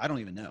 20. I don't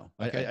even know.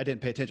 Okay. I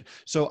didn't pay attention.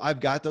 So I've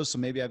got those. So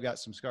maybe I've got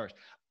some scars.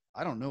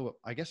 I don't know.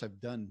 I guess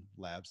I've done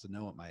labs to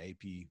know what my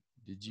AP.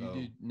 Did you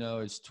do? No,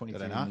 it's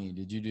 23andMe.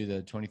 Did you do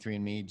the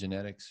 23andMe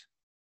genetics?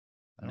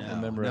 I don't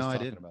remember us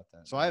talking about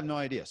that. So I have no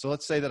idea. So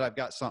let's say that I've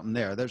got something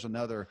there. There's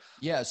another.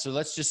 Yeah. So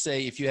let's just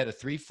say if you had a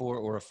 3-4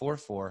 or a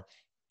 4-4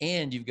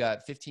 and you've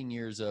got 15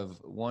 years of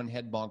one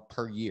head bonk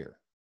per year.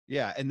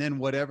 Yeah. And then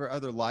whatever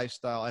other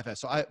lifestyle I've had.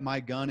 So my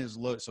gun is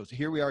loaded. So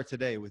here we are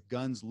today with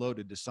guns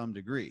loaded to some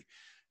degree.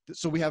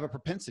 So we have a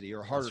propensity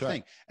or a harder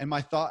thing. And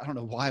my thought, I don't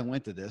know why I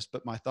went to this,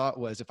 but my thought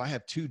was if I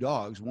have 2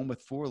 dogs, one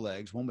with 4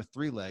 legs, one with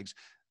 3 legs,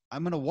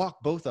 I'm going to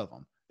walk both of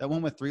them. That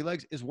one with 3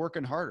 legs is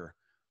working harder.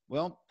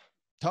 Well,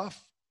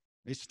 tough.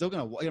 He's still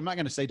going to, I'm not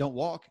going to say don't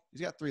walk.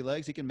 He's got 3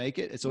 legs. He can make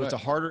it. And so it's a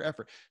harder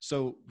effort.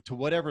 So to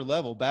whatever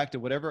level, back to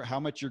whatever, how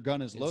much your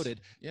gun is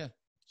loaded,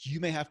 you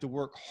may have to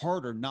work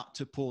harder not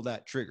to pull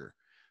that trigger.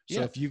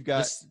 So if you've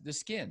got the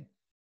skin,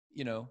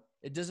 you know,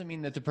 it doesn't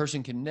mean that the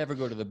person can never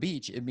go to the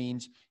beach. It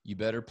means you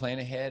better plan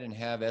ahead and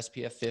have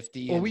SPF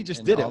 50. Well, we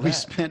just did it. We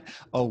spent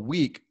a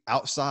week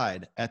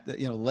outside at the,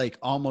 lake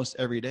almost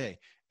every day.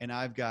 And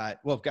I've got,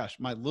 well, gosh,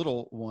 my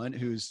little one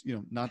who's,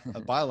 not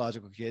a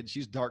biological kid,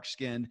 she's dark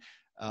skinned.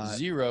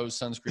 Zero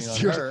sunscreen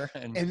on her.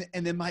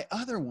 And then my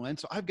other one,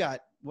 so I've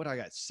got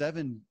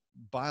 7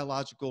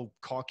 biological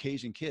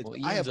Caucasian kids. Well,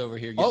 Ian's over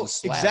here getting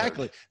slathered.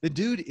 Exactly. The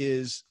dude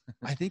is,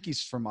 I think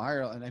he's from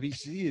Ireland. I mean,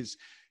 he is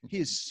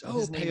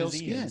so pale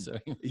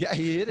skinned. Yeah,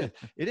 it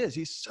is.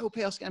 He's so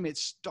pale skinned. I mean,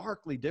 it's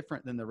starkly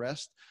different than the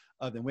rest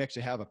of them. We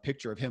actually have a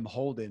picture of him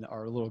holding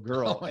our little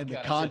girl and the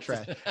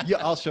contrast. Yeah,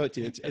 I'll show it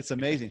to you. It's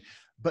amazing.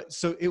 But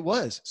so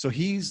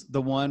he's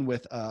the one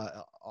with,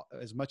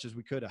 as much as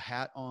we could, a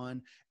hat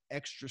on,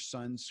 extra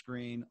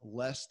sunscreen,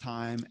 less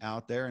time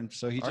out there. And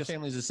so our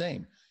family's the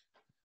same,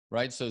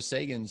 right? So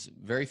Sagan's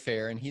very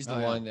fair, and he's the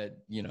one that,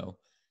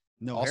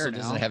 also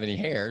doesn't have any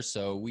hair.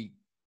 So we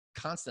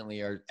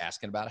constantly are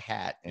asking about a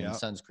hat and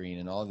sunscreen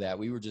and all of that.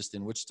 We were just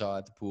in Wichita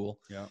at the pool,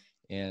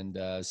 and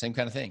same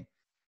kind of thing.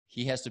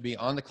 He has to be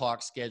on the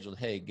clock scheduled.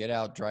 Hey, get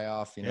out, dry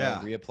off,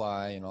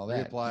 reapply and all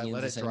that. Reapply,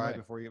 let it dry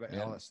before you get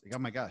all this. Oh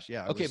my gosh.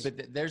 Yeah. Okay.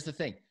 But there's the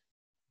thing,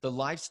 the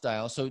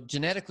lifestyle. So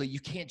genetically you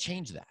can't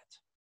change that,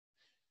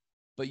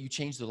 but you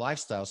change the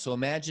lifestyle. So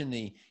imagine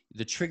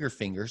the trigger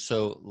finger.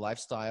 So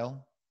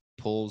lifestyle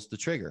pulls the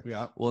trigger.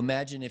 Yeah. Well,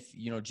 imagine if,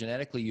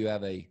 genetically you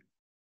have a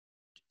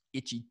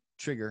itchy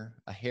trigger,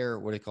 a hair,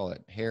 what do they call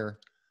it? Hair.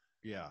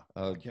 Yeah.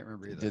 I can't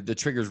remember either. The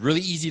trigger is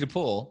really easy to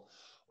pull.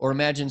 Or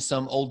imagine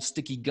some old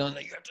sticky gun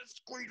that you have to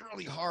squeeze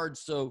really hard.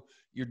 So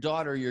your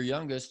daughter, your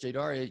youngest,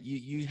 Jadaria,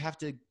 you have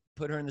to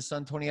put her in the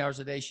sun 20 hours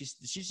a day. She's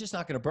just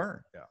not going to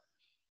burn. Yeah.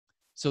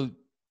 So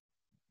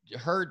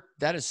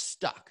that is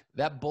stuck.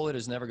 That bullet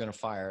is never going to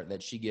fire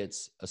that she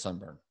gets a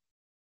sunburn.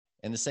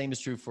 And the same is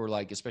true for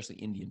especially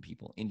Indian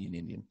people,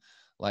 Indian,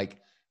 like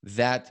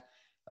that.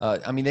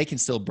 They can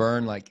still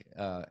burn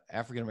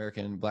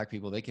African-American and Black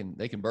people. They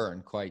can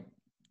burn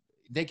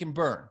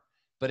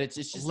but it's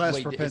just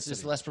less propensity. It's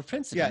just less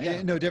propensity.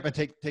 Yeah. No different.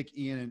 Take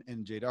Ian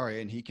and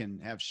Jadaria, and he can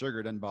have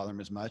sugar. Doesn't bother him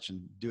as much,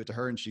 and do it to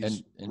her, and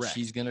she's and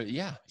she's gonna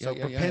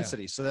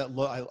propensity. So that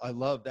I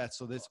love that.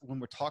 So this, when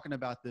we're talking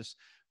about this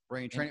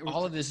brain training,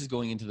 all of this is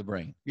going into the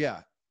brain.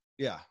 Yeah.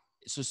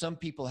 So some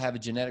people have a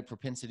genetic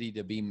propensity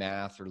to be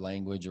math or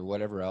language or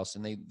whatever else,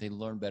 and they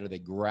learn better. They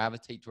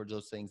gravitate towards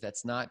those things.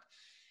 That's not.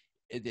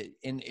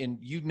 And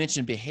you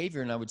mentioned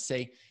behavior, and I would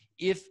say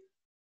if.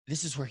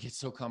 This is where it gets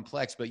so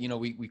complex, but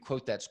we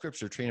quote that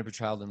scripture, train up a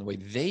child in the way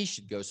they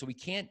should go. So we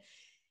can't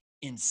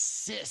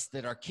insist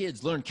that our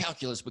kids learn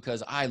calculus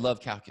because I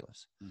love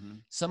calculus. Mm-hmm.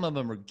 Some of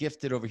them are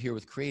gifted over here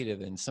with creative,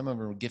 and some of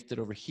them are gifted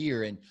over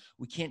here. And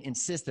we can't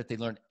insist that they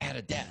learn at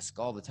a desk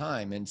all the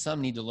time. And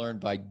some need to learn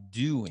by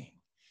doing.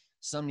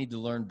 Some need to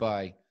learn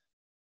by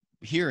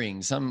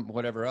hearing, some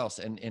whatever else.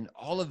 And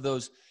all of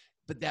those,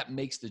 but that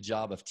makes the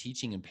job of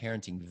teaching and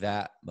parenting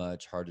that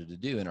much harder to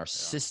do. And our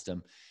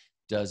system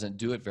doesn't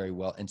do it very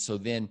well. And so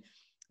then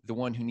the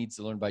one who needs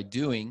to learn by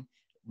doing,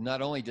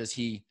 not only does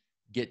he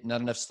get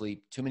not enough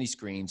sleep, too many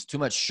screens, too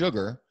much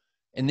sugar,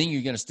 and then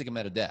you're going to stick him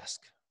at a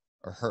desk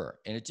or her.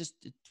 And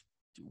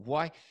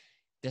why?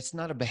 That's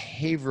not a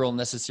behavioral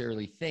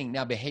necessarily thing.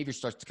 Now behavior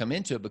starts to come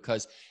into it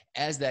because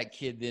as that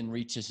kid then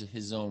reaches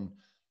his own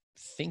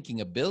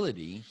thinking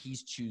ability,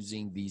 he's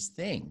choosing these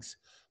things.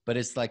 But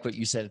it's like what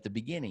you said at the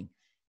beginning,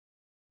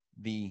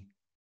 the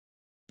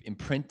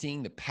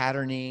imprinting, the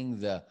patterning,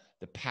 the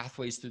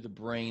pathways through the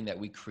brain that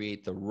we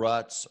create, the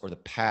ruts or the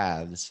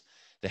paths,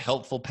 the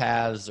helpful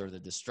paths or the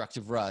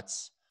destructive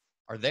ruts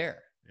are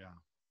there. Yeah.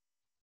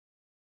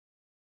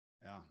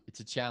 It's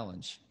a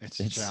challenge.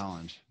 It's a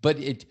challenge. But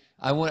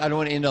I don't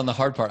want to end on the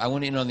hard part. I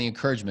want to end on the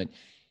encouragement.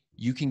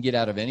 You can get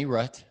out of any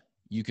rut.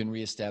 You can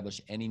reestablish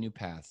any new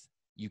path.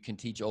 You can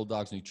teach old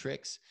dogs new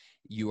tricks.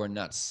 You are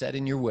not set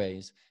in your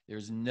ways.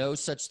 There's no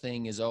such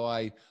thing as,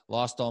 I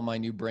lost all my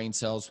new brain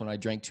cells when I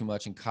drank too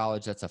much in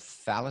college. That's a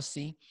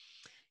fallacy.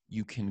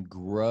 You can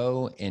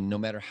grow, and no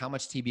matter how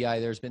much TBI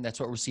there's been, that's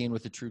what we're seeing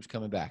with the troops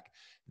coming back.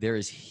 There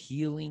is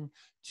healing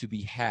to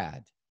be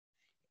had.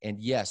 And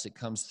yes, it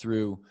comes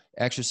through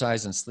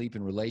exercise and sleep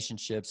and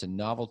relationships and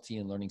novelty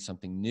and learning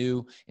something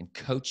new and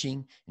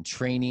coaching and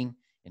training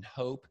and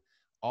hope.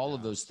 All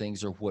of those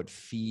things are what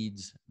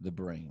feeds the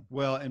brain.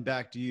 Well, and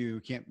back to you,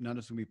 none of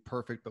us can be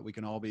perfect, but we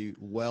can all be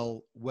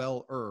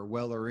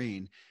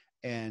wellering.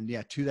 And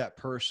yeah, to that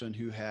person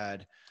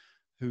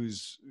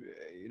whose,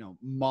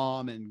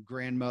 mom and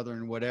grandmother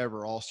and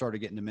whatever all started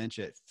getting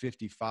dementia at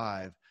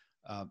 55,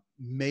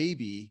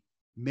 maybe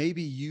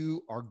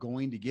you are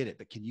going to get it,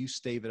 but can you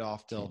stave it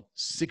off till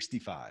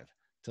 65?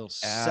 Till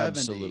 70.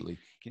 Absolutely.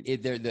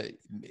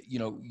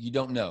 You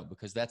don't know,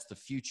 because that's the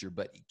future,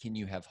 but can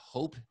you have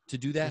hope to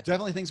do that? There's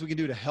definitely things we can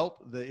do to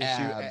help the issue.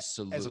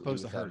 Absolutely. As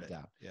opposed to hurt it.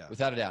 Yeah.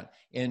 Without a doubt.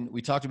 And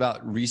we talked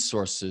about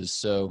resources.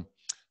 So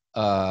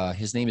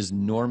his name is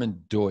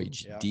Norman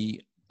Doidge, Yeah.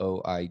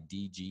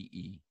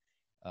 Doidge.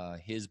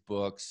 His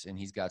books, and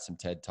he's got some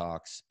TED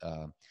Talks,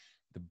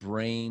 The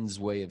Brain's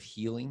Way of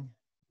Healing.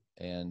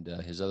 And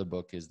his other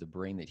book is The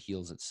Brain That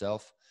Heals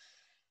Itself.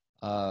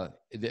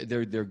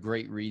 They're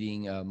great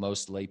reading.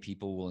 Most lay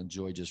people will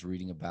enjoy just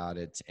reading about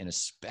it. And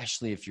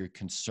especially if you're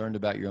concerned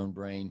about your own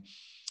brain,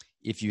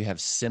 if you have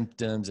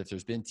symptoms, if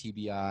there's been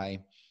TBI,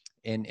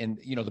 and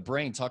the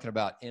brain, talking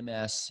about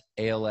MS,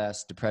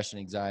 ALS, depression,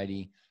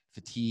 anxiety,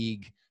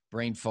 fatigue,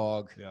 brain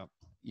fog,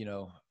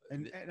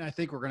 And I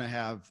think we're going to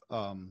have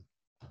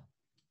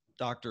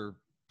Dr.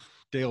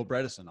 Dale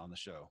Bredesen on the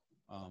show.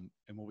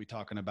 And we'll be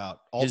talking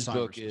about Alzheimer's. His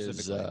book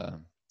is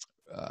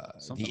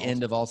The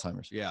End of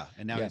Alzheimer's. Yeah.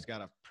 And now he's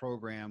got a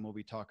program. We'll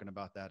be talking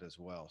about that as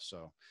well.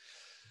 So,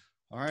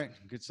 all right.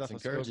 Good stuff.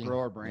 Let's go grow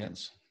our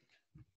brains.